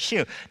in the church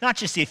too. Not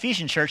just the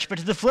Ephesian church, but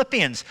to the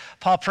Philippians.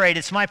 Paul prayed,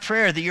 it's my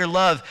prayer that your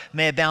love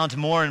may abound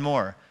more and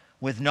more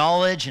with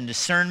knowledge and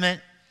discernment,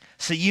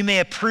 so you may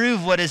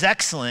approve what is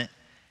excellent,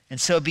 and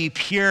so be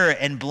pure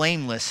and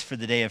blameless for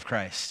the day of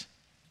Christ.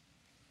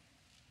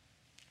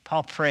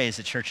 Paul prays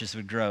that churches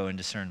would grow in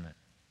discernment.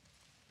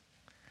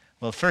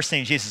 Well, the first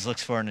thing Jesus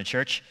looks for in the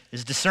church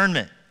is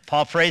discernment.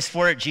 Paul prays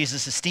for it.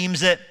 Jesus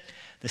esteems it.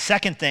 The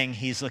second thing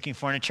he's looking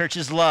for in a church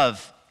is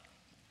love.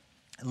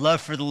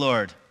 Love for the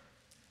Lord.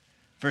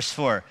 Verse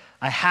 4,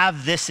 I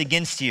have this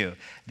against you,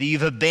 that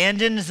you've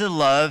abandoned the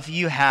love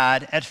you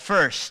had at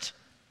first.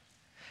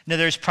 Now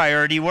there's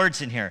priority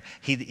words in here.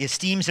 He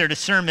esteems their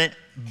discernment,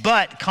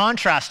 but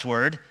contrast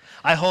word,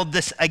 I hold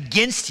this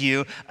against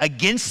you,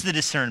 against the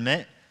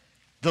discernment,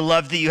 the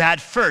love that you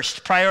had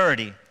first,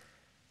 priority.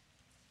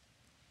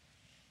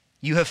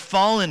 You have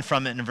fallen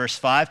from it in verse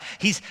 5.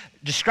 He's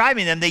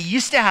describing them. They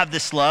used to have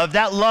this love.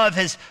 That love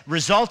has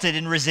resulted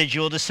in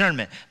residual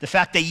discernment. The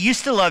fact they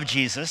used to love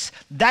Jesus,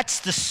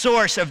 that's the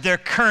source of their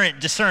current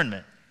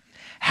discernment.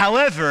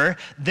 However,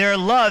 their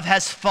love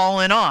has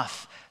fallen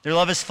off. Their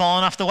love has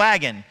fallen off the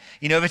wagon.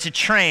 If it's a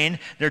train,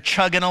 they're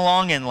chugging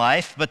along in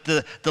life, but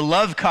the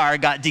love car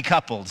got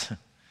decoupled.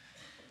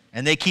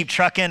 And they keep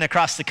trucking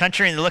across the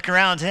country and they look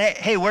around and say,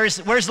 hey, where's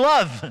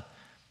love?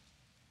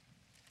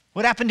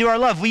 What happened to our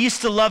love? We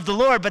used to love the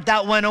Lord, but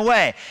that went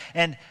away.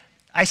 And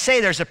I say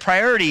there's a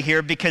priority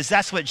here because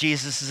that's what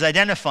Jesus is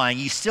identifying.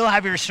 You still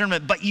have your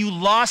discernment, but you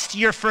lost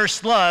your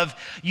first love.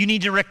 You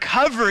need to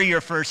recover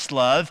your first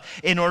love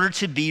in order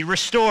to be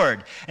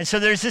restored. And so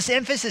there's this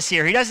emphasis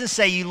here. He doesn't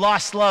say you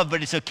lost love,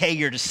 but it's okay,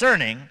 you're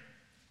discerning.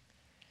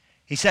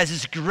 He says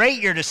it's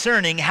great you're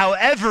discerning.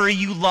 However,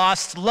 you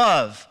lost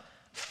love.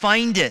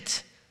 Find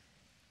it.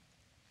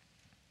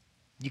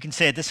 You can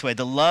say it this way,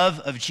 the love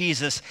of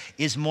Jesus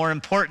is more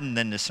important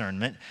than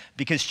discernment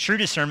because true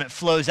discernment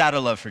flows out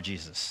of love for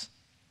Jesus.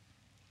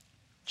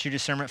 True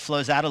discernment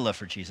flows out of love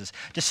for Jesus.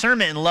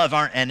 Discernment and love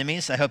aren't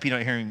enemies. I hope you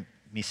don't hear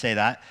me say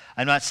that.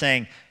 I'm not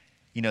saying,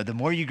 the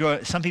more you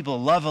grow, some people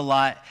love a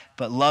lot,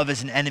 but love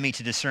is an enemy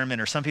to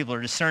discernment, or some people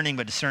are discerning,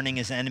 but discerning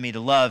is an enemy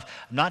to love.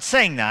 I'm not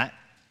saying that,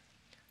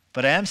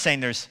 but I am saying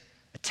there's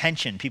a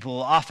tension. People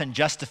will often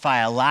justify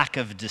a lack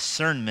of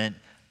discernment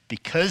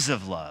because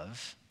of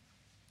love.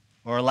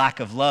 or a lack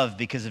of love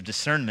because of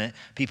discernment.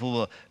 People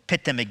will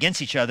pit them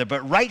against each other,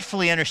 but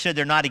rightfully understood,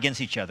 they're not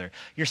against each other.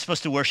 You're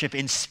supposed to worship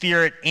in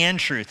spirit and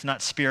truth,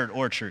 not spirit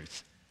or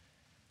truth.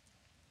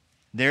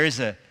 There is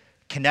a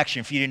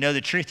connection. For you to know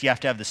the truth, you have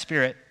to have the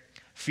Spirit.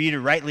 For you to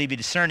rightly be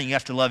discerning, you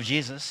have to love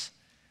Jesus.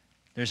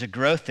 There's a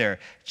growth there.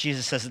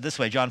 Jesus says it this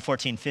way, John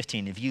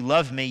 14:15. If you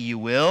love me, you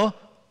will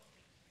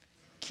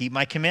keep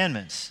my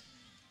commandments.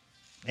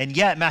 And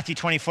yet, Matthew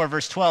 24,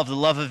 verse 12, the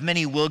love of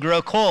many will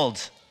grow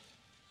cold.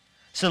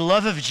 So the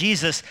love of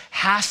Jesus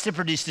has to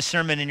produce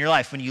discernment in your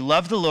life. When you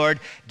love the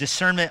Lord,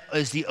 discernment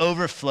is the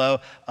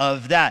overflow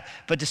of that.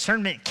 But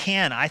discernment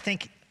can, I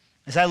think,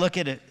 as I look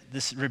at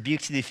this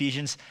rebuke to the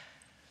Ephesians,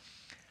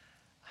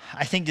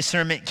 I think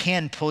discernment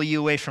can pull you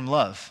away from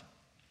love.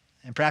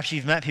 And perhaps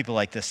you've met people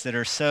like this that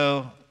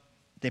are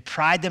they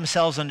pride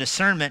themselves on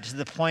discernment to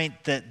the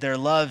point that their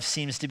love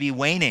seems to be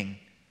waning.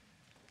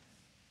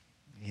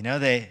 You know,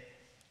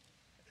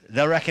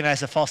 they'll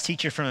recognize a false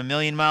teacher from a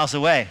million miles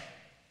away.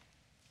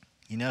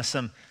 You know,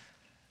 some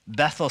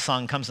Bethel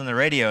song comes on the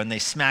radio and they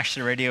smash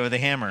the radio with a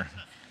hammer.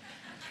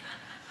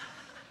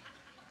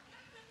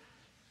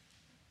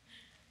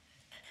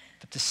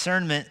 But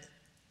discernment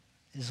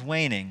is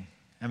waning.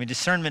 I mean,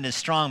 discernment is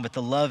strong, but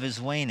the love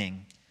is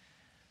waning.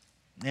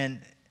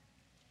 And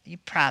you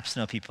perhaps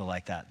know people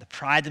like that. They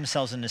pride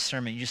themselves in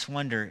discernment. You just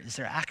wonder, is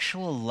there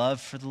actual love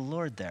for the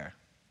Lord there?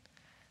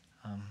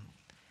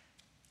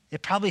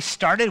 It probably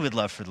started with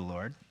love for the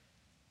Lord.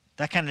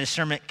 That kind of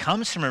discernment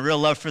comes from a real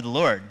love for the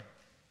Lord.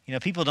 You know,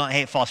 people don't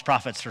hate false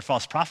prophets for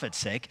false prophets'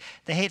 sake.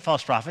 They hate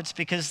false prophets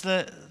because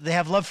they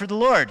have love for the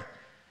Lord.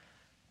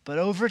 But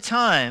over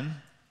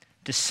time,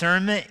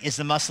 discernment is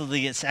the muscle that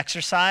gets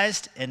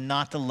exercised and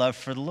not the love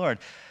for the Lord.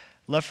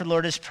 Love for the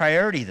Lord is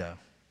priority, though.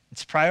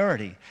 It's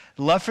priority.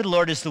 Love for the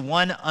Lord is the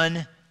one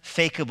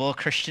unfakeable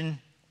Christian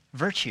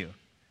virtue.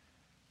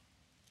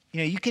 You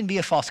know, you can be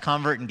a false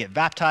convert and get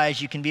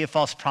baptized. You can be a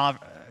false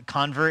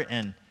convert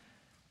and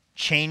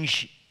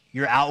change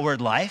your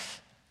outward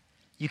life.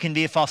 You can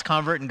be a false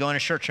convert and go on a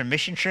short-term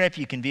mission trip.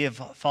 You can be a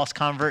false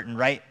convert and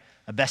write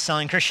a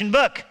best-selling Christian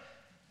book.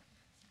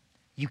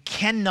 You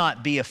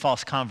cannot be a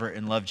false convert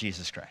and love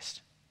Jesus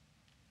Christ.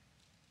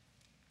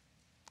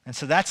 And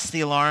so that's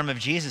the alarm of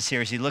Jesus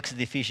here as he looks at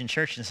the Ephesian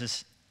church and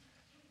says,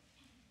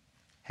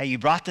 hey, you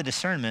brought the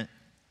discernment.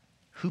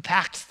 Who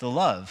packed the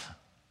love?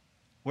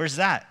 Where's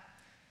that?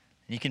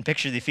 And you can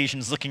picture the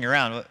Ephesians looking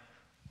around.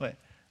 What?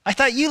 I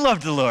thought you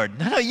loved the Lord.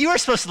 No, you were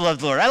supposed to love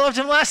the Lord. I loved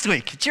him last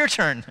week. It's your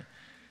turn.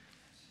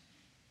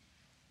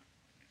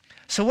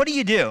 So what do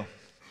you do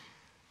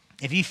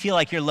if you feel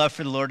like your love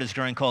for the Lord is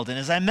growing cold? And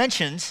as I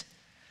mentioned,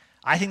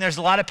 I think there's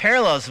a lot of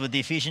parallels with the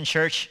Ephesian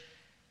church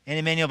and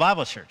Emmanuel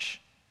Bible Church.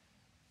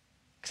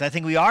 Because I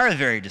think we are a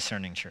very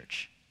discerning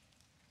church.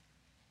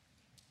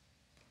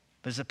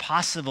 But is it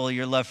possible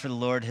your love for the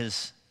Lord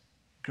has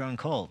grown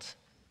cold?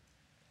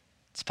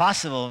 It's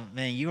possible,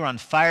 man, you were on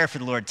fire for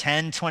the Lord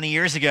 10, 20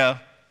 years ago.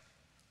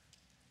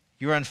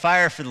 You were on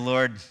fire for the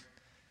Lord.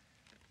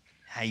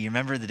 Hey, you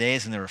remember the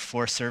days when there were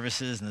 4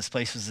 services and this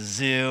place was a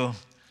zoo?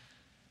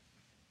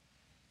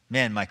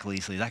 Man, Michael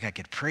Easley, that guy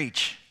could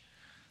preach.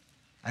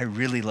 I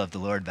really loved the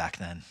Lord back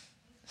then.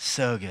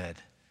 So good.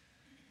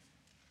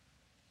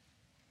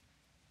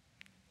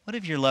 What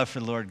if your love for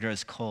the Lord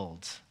grows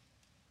cold?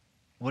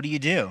 What do you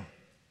do?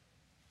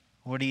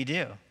 What do you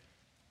do?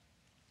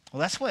 Well,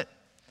 that's what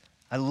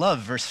I love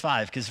verse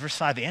 5, because verse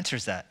 5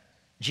 answers that.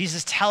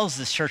 Jesus tells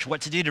this church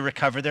what to do to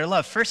recover their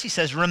love. First, he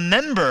says,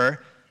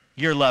 remember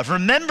your love.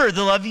 Remember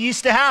the love you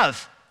used to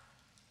have.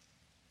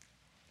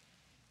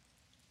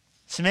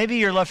 So maybe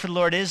your love for the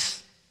Lord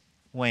is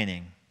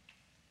waning.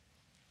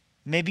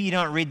 Maybe you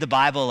don't read the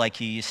Bible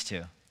like you used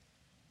to.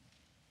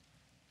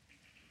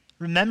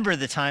 Remember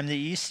the time that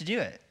you used to do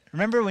it.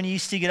 Remember when you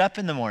used to get up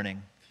in the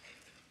morning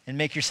and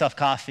make yourself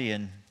coffee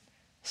and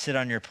sit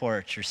on your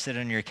porch or sit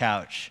on your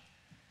couch.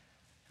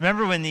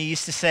 Remember when you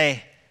used to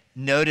say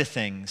no to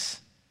things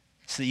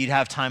so that you'd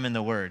have time in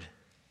the Word.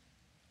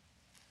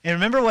 And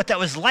remember what that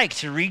was like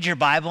to read your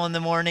Bible in the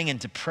morning and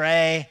to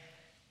pray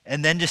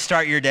and then to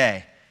start your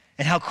day.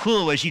 And how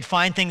cool it was. You'd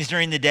find things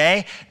during the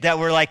day that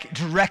were like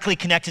directly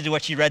connected to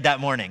what you read that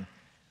morning.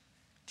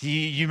 Do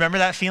you remember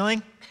that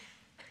feeling?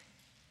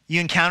 You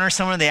encounter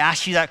someone, they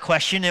ask you that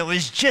question. It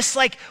was just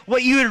like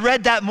what you had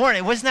read that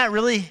morning. Wasn't that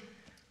really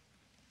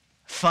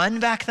fun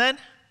back then?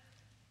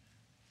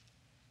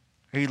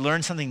 Or you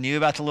learn something new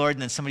about the Lord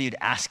and then somebody would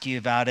ask you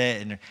about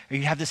it. Or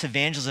you have this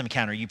evangelism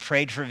encounter. You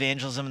prayed for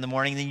evangelism in the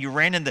morning. Then you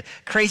ran into the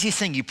craziest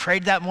thing. You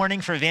prayed that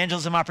morning for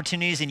evangelism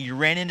opportunities and you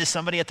ran into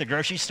somebody at the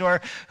grocery store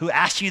who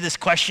asked you this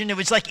question. It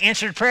was like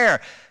answered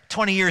prayer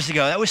 20 years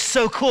ago. That was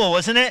so cool,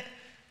 wasn't it?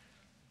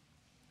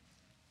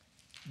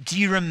 Do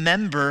you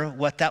remember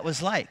what that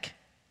was like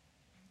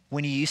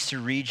when you used to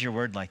read your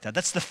word like that?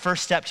 That's the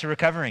first step to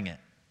recovering it.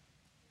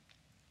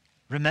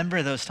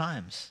 Remember those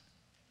times.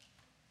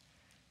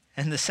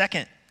 And the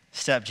second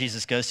step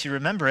Jesus goes to,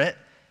 remember it,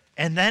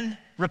 and then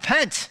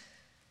repent.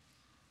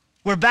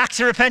 We're back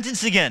to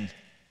repentance again.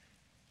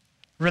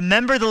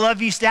 Remember the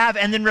love you used to have,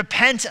 and then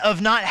repent of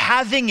not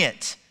having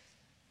it.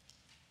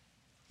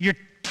 You're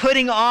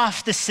putting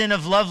off the sin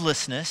of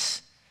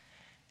lovelessness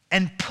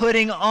and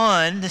putting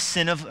on the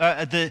sin of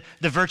the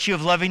virtue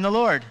of loving the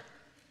Lord.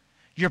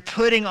 You're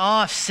putting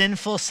off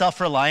sinful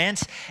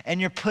self-reliance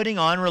and you're putting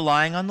on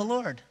relying on the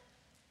Lord.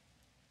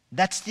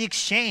 That's the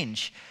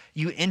exchange.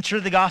 You enter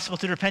the gospel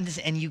through repentance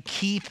and you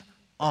keep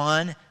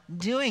on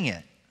doing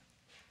it.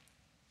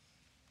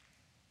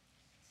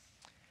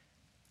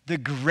 The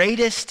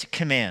greatest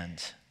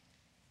command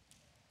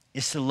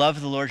is to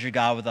love the Lord your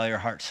God with all your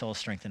heart, soul,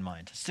 strength, and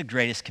mind. It's the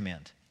greatest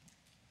command.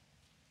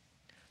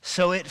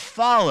 So it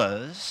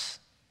follows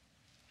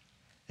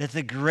that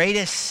the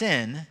greatest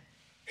sin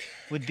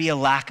would be a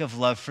lack of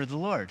love for the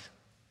Lord.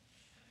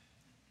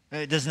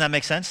 Doesn't that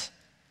make sense?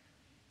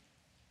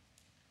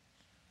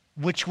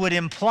 Which would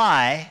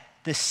imply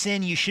the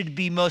sin you should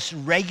be most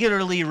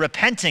regularly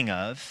repenting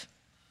of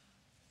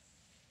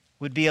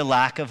would be a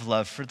lack of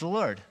love for the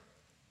Lord.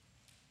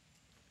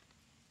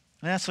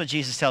 And that's what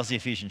Jesus tells the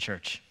Ephesian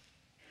church.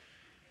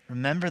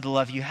 Remember the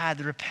love you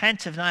had,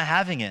 repent of not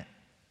having it.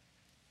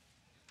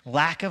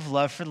 Lack of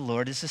love for the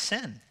Lord is a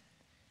sin.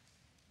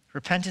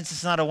 Repentance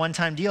is not a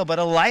one-time deal, but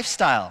a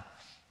lifestyle.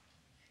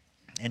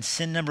 And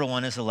sin number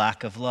one is a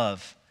lack of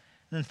love.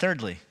 And then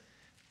thirdly,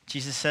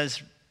 Jesus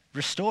says,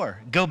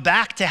 restore. Go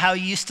back to how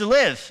you used to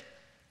live.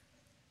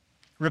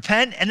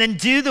 Repent and then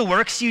do the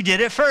works you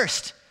did at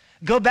first.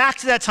 Go back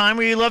to that time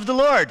where you loved the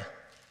Lord.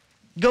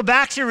 Go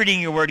back to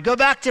reading your word. Go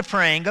back to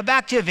praying. Go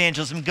back to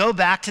evangelism. Go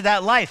back to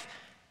that life.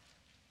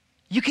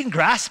 You can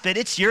grasp it.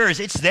 It's yours.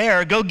 It's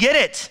there. Go get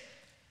it.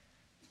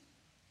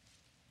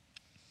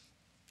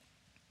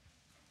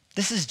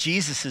 This is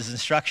Jesus'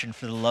 instruction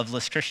for the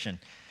loveless Christian.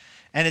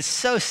 And it's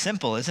so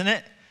simple, isn't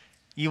it?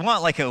 You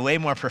want like a way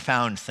more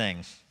profound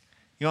thing.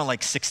 You want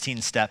like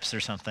 16 steps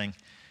or something.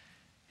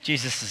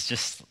 Jesus is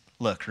just,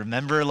 look,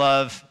 remember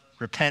love,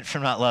 repent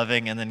from not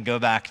loving, and then go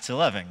back to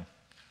loving.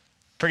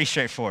 Pretty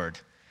straightforward.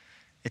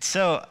 It's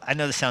so, I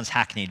know this sounds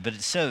hackneyed, but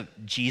it's so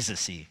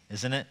Jesus-y,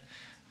 isn't it?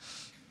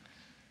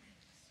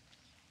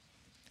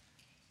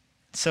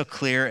 It's so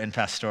clear and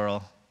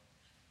pastoral.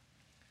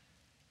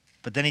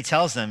 But then he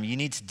tells them, you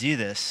need to do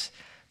this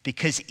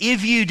because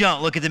if you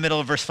don't, look at the middle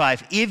of verse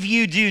 5, if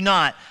you do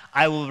not,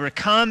 I will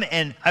come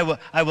and I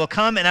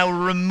will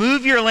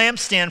remove your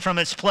lampstand from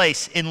its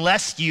place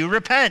unless you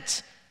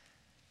repent.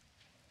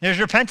 There's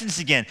repentance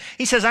again.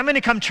 He says, I'm going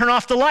to come turn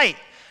off the light.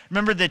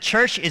 Remember, the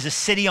church is a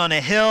city on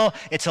a hill.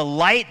 It's a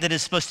light that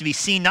is supposed to be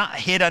seen, not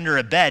hid under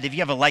a bed. If you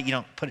have a light, you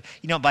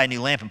don't buy a new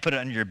lamp and put it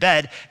under your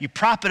bed. You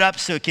prop it up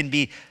so it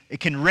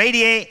can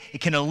radiate, it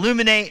can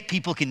illuminate,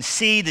 people can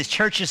see. The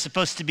church is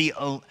supposed to be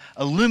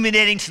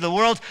illuminating to the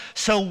world.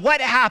 So what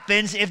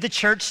happens if the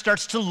church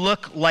starts to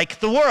look like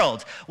the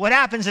world? What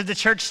happens if the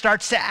church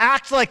starts to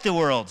act like the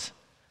world?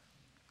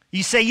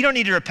 You say you don't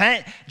need to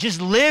repent,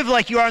 just live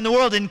like you are in the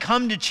world and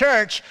come to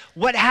church.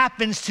 What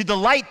happens to the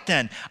light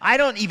then? I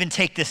don't even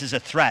take this as a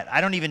threat.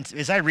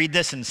 As I read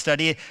this and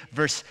study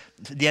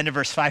the end of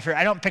verse 5 here,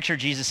 I don't picture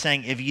Jesus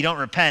saying, if you don't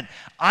repent,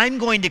 I'm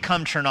going to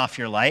come turn off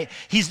your light.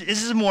 This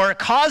is more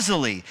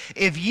causally.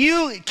 If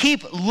you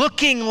keep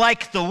looking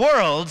like the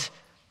world,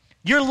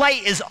 your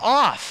light is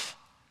off.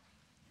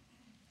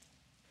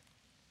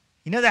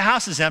 You know, the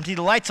house is empty,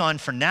 the light's on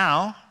for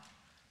now.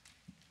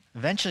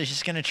 Eventually it's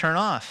just going to turn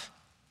off.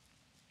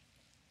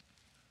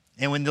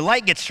 And when the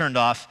light gets turned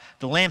off,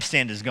 the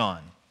lampstand is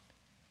gone.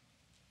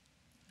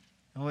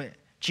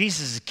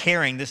 Jesus is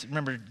carrying this.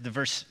 Remember, the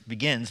verse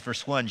begins,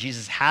 verse 1.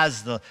 Jesus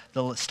has the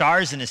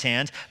stars in his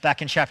hands.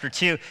 Back in chapter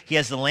 2, he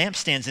has the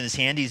lampstands in his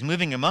hand. He's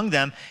moving among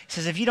them. He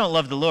says, if you don't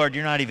love the Lord,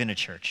 you're not even a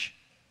church.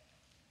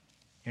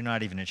 You're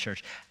not even a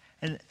church.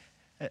 And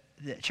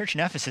the church in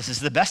Ephesus is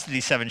the best of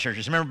these 7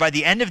 churches. Remember, by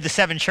the end of the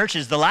 7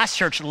 churches, the last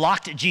church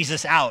locked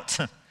Jesus out.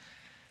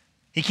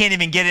 He can't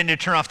even get in to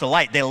turn off the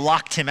light. They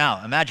locked him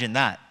out. Imagine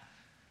that.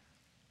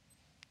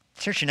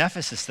 Church in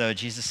Ephesus, though,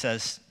 Jesus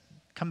says,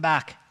 come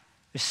back.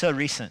 It's so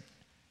recent.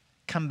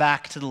 Come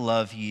back to the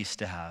love you used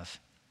to have.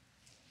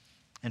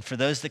 And for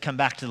those that come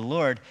back to the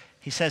Lord,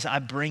 he says, I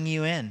bring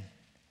you in.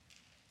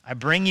 I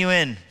bring you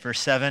in, verse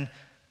 7.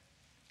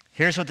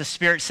 Here's what the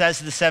Spirit says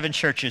to the 7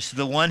 churches. To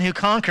the one who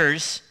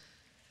conquers,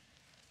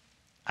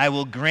 I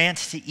will grant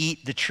to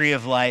eat the tree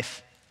of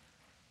life,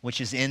 which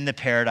is in the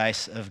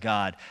paradise of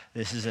God.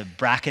 This is a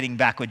bracketing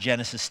back with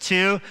Genesis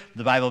 2.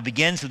 The Bible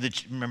begins with,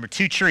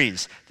 2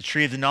 trees. The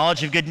tree of the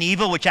knowledge of good and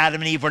evil, which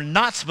Adam and Eve were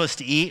not supposed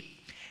to eat,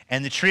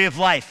 and the tree of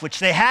life, which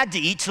they had to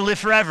eat to live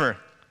forever.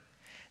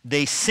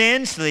 They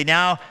sinned, so they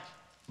now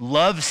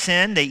love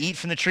sin. They eat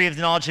from the tree of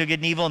the knowledge of good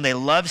and evil, and they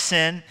love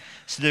sin.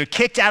 So they're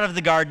kicked out of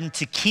the garden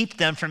to keep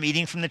them from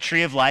eating from the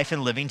tree of life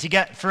and living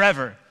together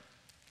forever.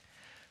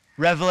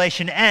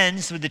 Revelation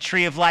ends with the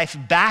tree of life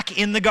back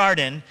in the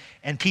garden,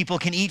 and people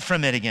can eat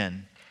from it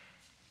again.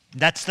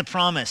 That's the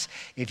promise.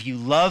 If you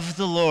love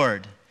the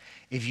Lord,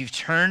 if you've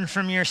turned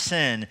from your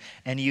sin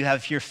and you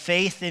have your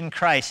faith in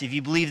Christ, if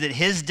you believe that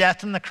his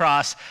death on the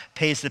cross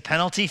pays the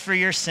penalty for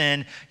your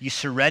sin, you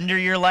surrender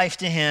your life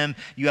to him,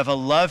 you have a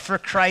love for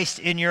Christ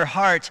in your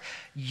heart,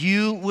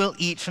 you will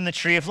eat from the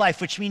tree of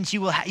life, which means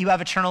you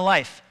have eternal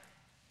life.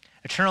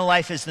 Eternal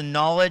life is the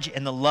knowledge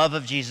and the love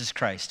of Jesus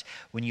Christ.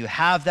 When you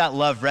have that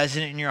love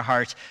resident in your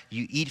heart,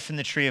 you eat from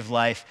the tree of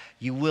life,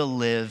 you will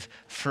live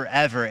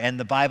forever. And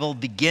the Bible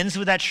begins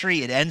with that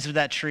tree. It ends with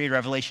that tree.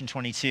 Revelation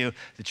 22,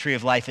 the tree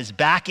of life is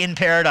back in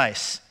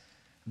paradise,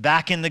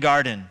 back in the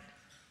garden.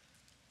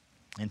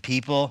 And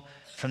people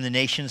from the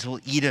nations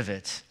will eat of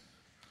it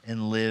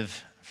and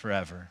live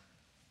forever.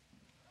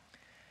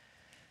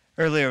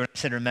 Earlier when I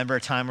said, remember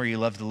a time where you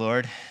loved the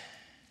Lord,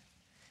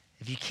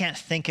 if you can't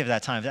think of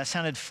that time, if that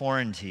sounded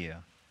foreign to you,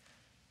 and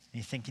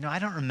you think, I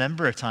don't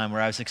remember a time where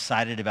I was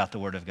excited about the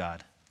Word of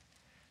God.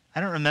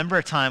 I don't remember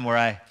a time where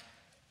I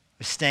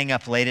was staying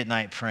up late at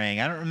night praying.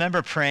 I don't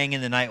remember praying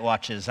in the night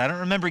watches. I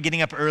don't remember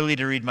getting up early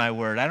to read my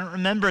Word. I don't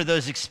remember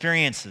those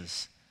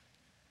experiences.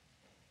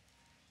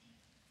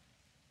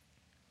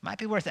 It might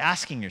be worth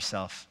asking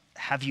yourself,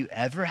 have you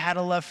ever had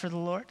a love for the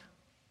Lord?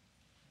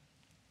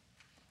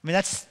 I mean,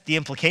 that's the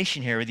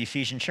implication here with the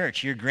Ephesian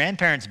church. Your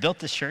grandparents built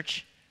this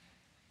church.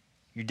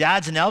 Your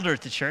dad's an elder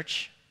at the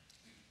church.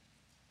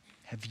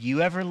 Have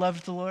you ever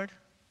loved the Lord?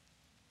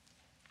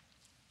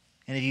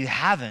 And if you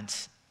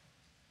haven't,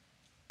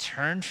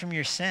 turn from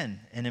your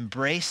sin and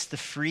embrace the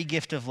free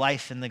gift of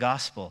life in the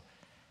gospel.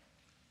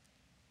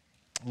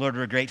 Lord,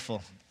 we're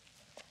grateful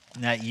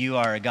that you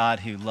are a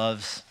God who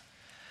loves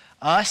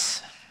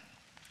us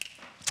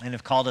and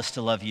have called us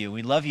to love you.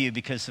 We love you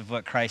because of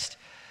what Christ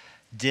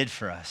did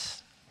for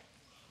us.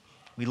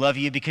 We love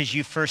you because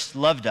you first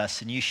loved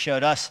us and you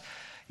showed us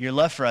your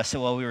love for us, that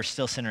while we were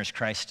still sinners,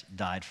 Christ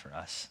died for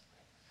us.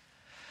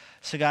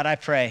 So God, I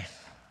pray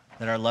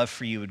that our love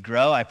for you would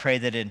grow. I pray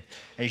that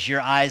as your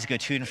eyes go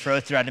to and fro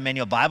throughout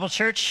Emmanuel Bible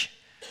Church,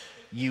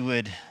 you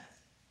would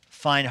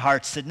find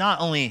hearts that not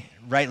only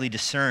rightly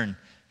discern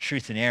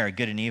truth and error,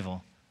 good and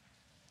evil,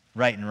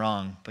 right and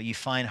wrong, but you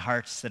find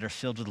hearts that are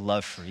filled with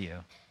love for you.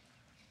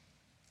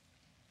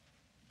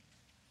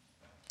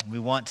 We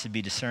want to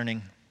be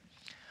discerning.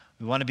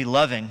 We want to be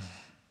loving.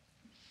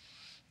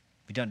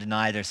 We don't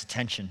deny there's a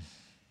tension,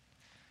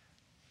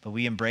 but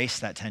we embrace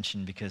that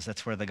tension because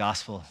that's where the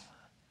gospel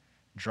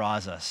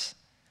draws us.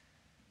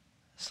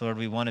 So Lord,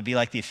 we want to be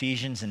like the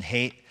Ephesians and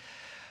hate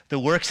the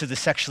works of the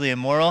sexually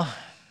immoral,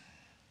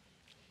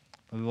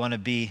 but we want to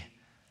be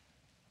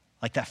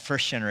like that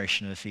first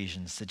generation of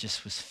Ephesians that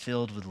just was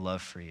filled with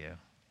love for you.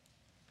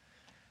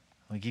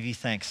 We give you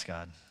thanks,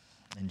 God.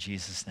 In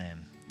Jesus'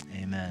 name,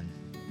 amen.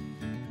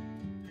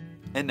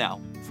 And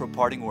now, for a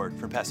parting word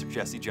from Pastor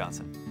Jesse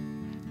Johnson.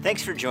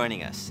 Thanks for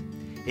joining us.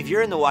 If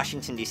you're in the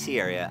Washington, D.C.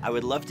 area, I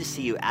would love to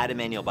see you at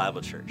Emmanuel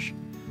Bible Church.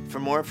 For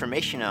more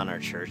information on our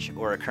church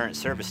or our current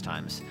service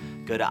times,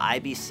 go to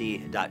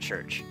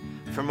ibc.church.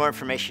 For more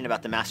information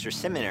about the Master's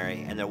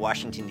Seminary and their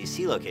Washington,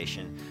 D.C.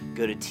 location,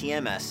 go to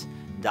tms.edu.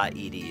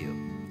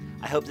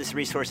 I hope this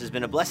resource has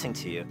been a blessing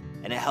to you,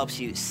 and it helps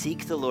you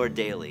seek the Lord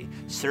daily,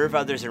 serve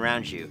others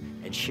around you,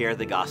 and share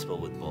the gospel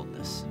with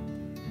boldness.